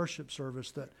you in worship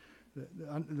service.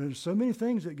 There's so many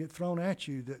things that get thrown at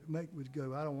you that make you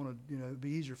go, I don't want to, it'd be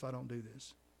easier if I don't do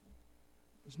this.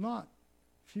 It's not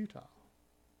futile.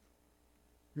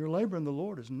 Your labor in the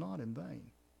Lord is not in vain.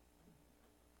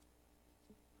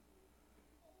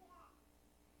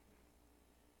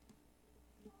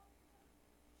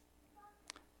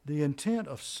 The intent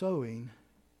of sowing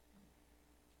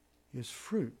is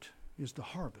fruit, is the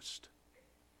harvest.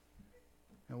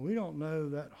 And we don't know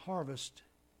that harvest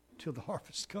till the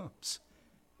harvest comes.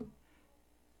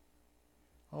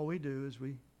 All we do is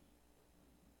we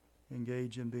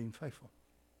engage in being faithful.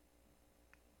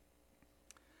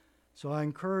 So I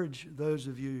encourage those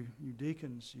of you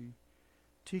deacons, you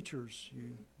teachers,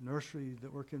 you nursery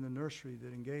that work in the nursery,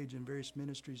 that engage in various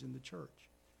ministries in the church.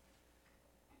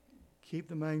 Keep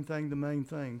the main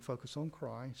thing. Focus on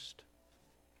Christ.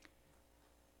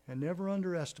 And never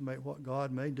underestimate what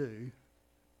God may do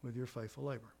with your faithful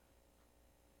labor.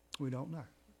 We don't know.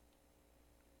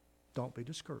 Don't be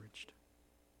discouraged.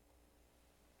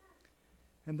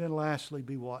 And then lastly,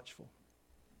 be watchful.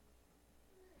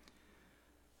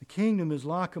 The kingdom is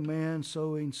like a man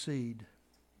sowing seed.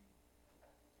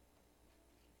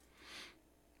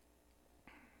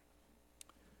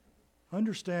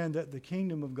 Understand that the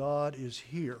kingdom of God is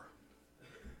here.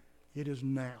 It is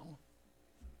now.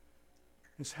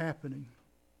 is happening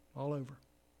all over.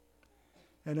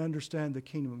 And understand the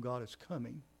kingdom of God is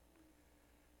coming.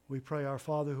 We pray, our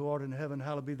Father who art in heaven,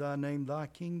 hallowed be thy name, thy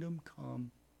kingdom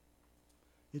come.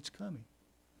 It's coming.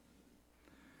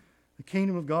 The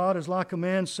kingdom of God is like a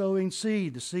man sowing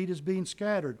seed. The seed is being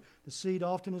scattered. The seed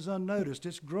often is unnoticed.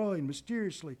 It's growing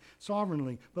mysteriously,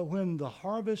 sovereignly. But when the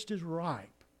harvest is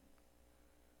ripe,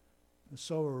 the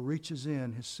sower reaches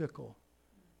in his sickle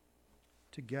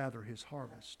to gather his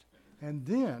harvest. And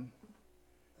then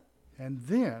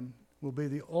will be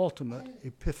the ultimate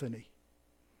epiphany.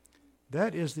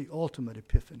 That is the ultimate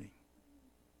epiphany.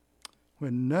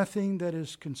 When nothing that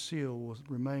is concealed will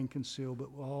remain concealed,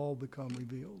 but will all become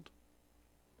revealed.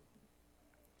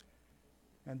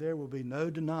 And there will be no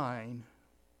denying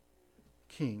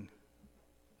King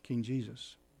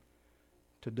Jesus.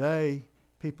 Today,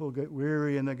 people get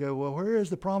weary and they go, well, where is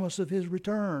the promise of his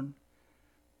return?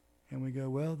 And we go,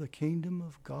 well, the kingdom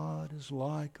of God is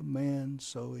like a man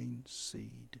sowing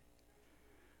seed.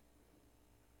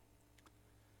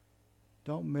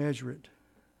 Don't measure it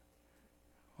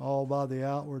all by the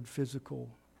outward physical,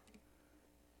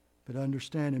 but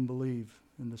understand and believe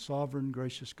in the sovereign,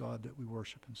 gracious God that we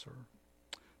worship and serve.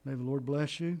 May the Lord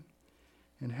bless you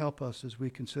and help us as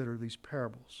we consider these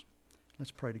parables.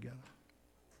 Let's pray together.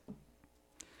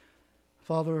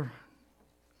 Father,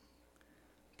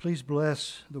 please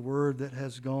bless the word that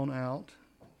has gone out,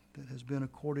 that has been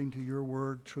according to your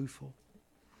word, truthful.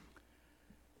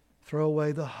 Throw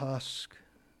away the husk.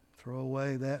 Throw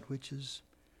away that which is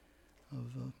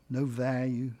of no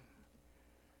value,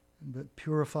 but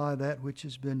purify that which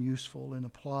has been useful and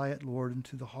apply it, Lord,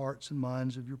 into the hearts and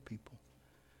minds of your people.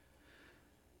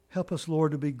 Help us,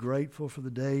 Lord, to be grateful for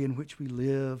the day in which we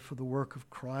live, for the work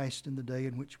of Christ in the day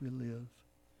in which we live.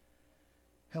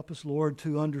 Help us, Lord,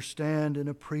 to understand and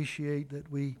appreciate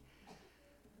that we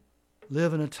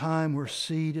live in a time where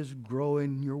seed is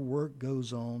growing, your work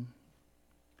goes on.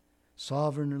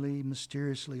 Sovereignly,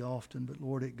 mysteriously often, but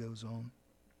Lord, it goes on.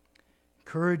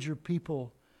 Encourage your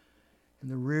people in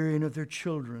the rearing of their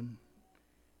children.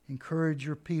 Encourage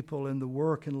your people in the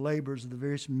work and labors of the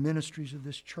various ministries of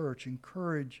this church.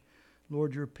 Encourage,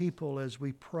 Lord, your people as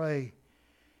we pray.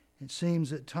 It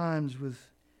seems at times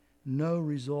with no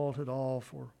result at all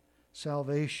for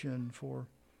salvation, for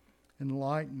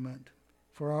enlightenment,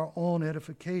 for our own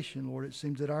edification, Lord. It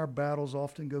seems that our battles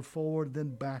often go forward, then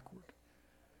backward.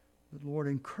 But Lord,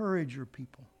 encourage your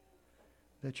people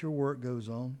that your work goes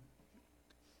on.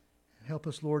 Help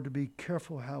us, Lord, to be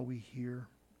careful how we hear.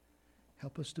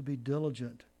 Help us to be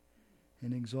diligent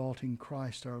in exalting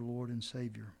Christ our Lord and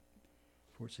Savior.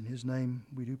 For it's in his name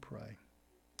we do pray.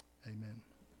 Amen.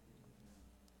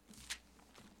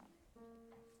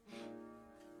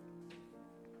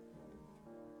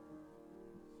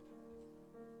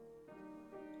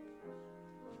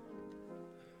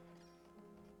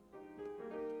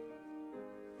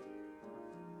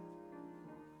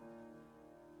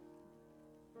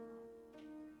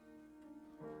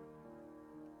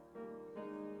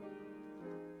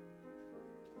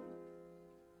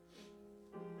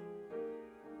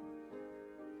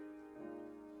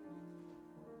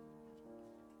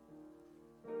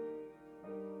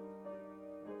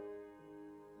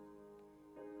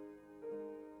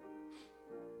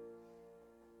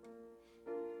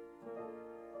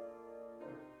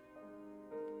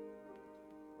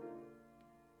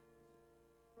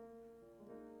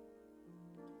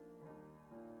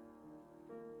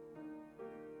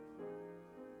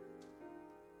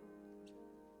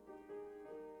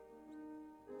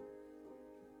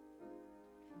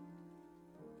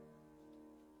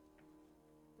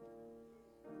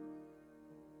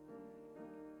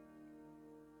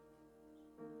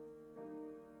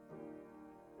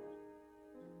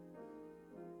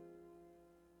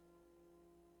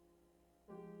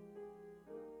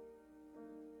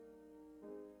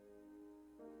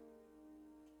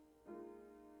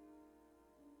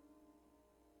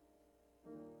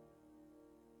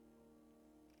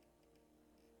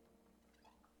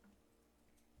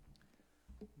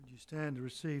 Would you stand to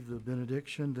receive the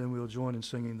benediction? Then we'll join in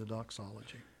singing the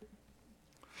doxology.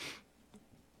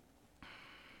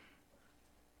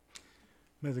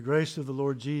 May the grace of the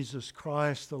Lord Jesus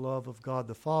Christ, the love of God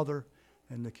the Father,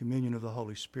 and the communion of the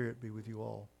Holy Spirit be with you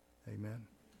all. Amen.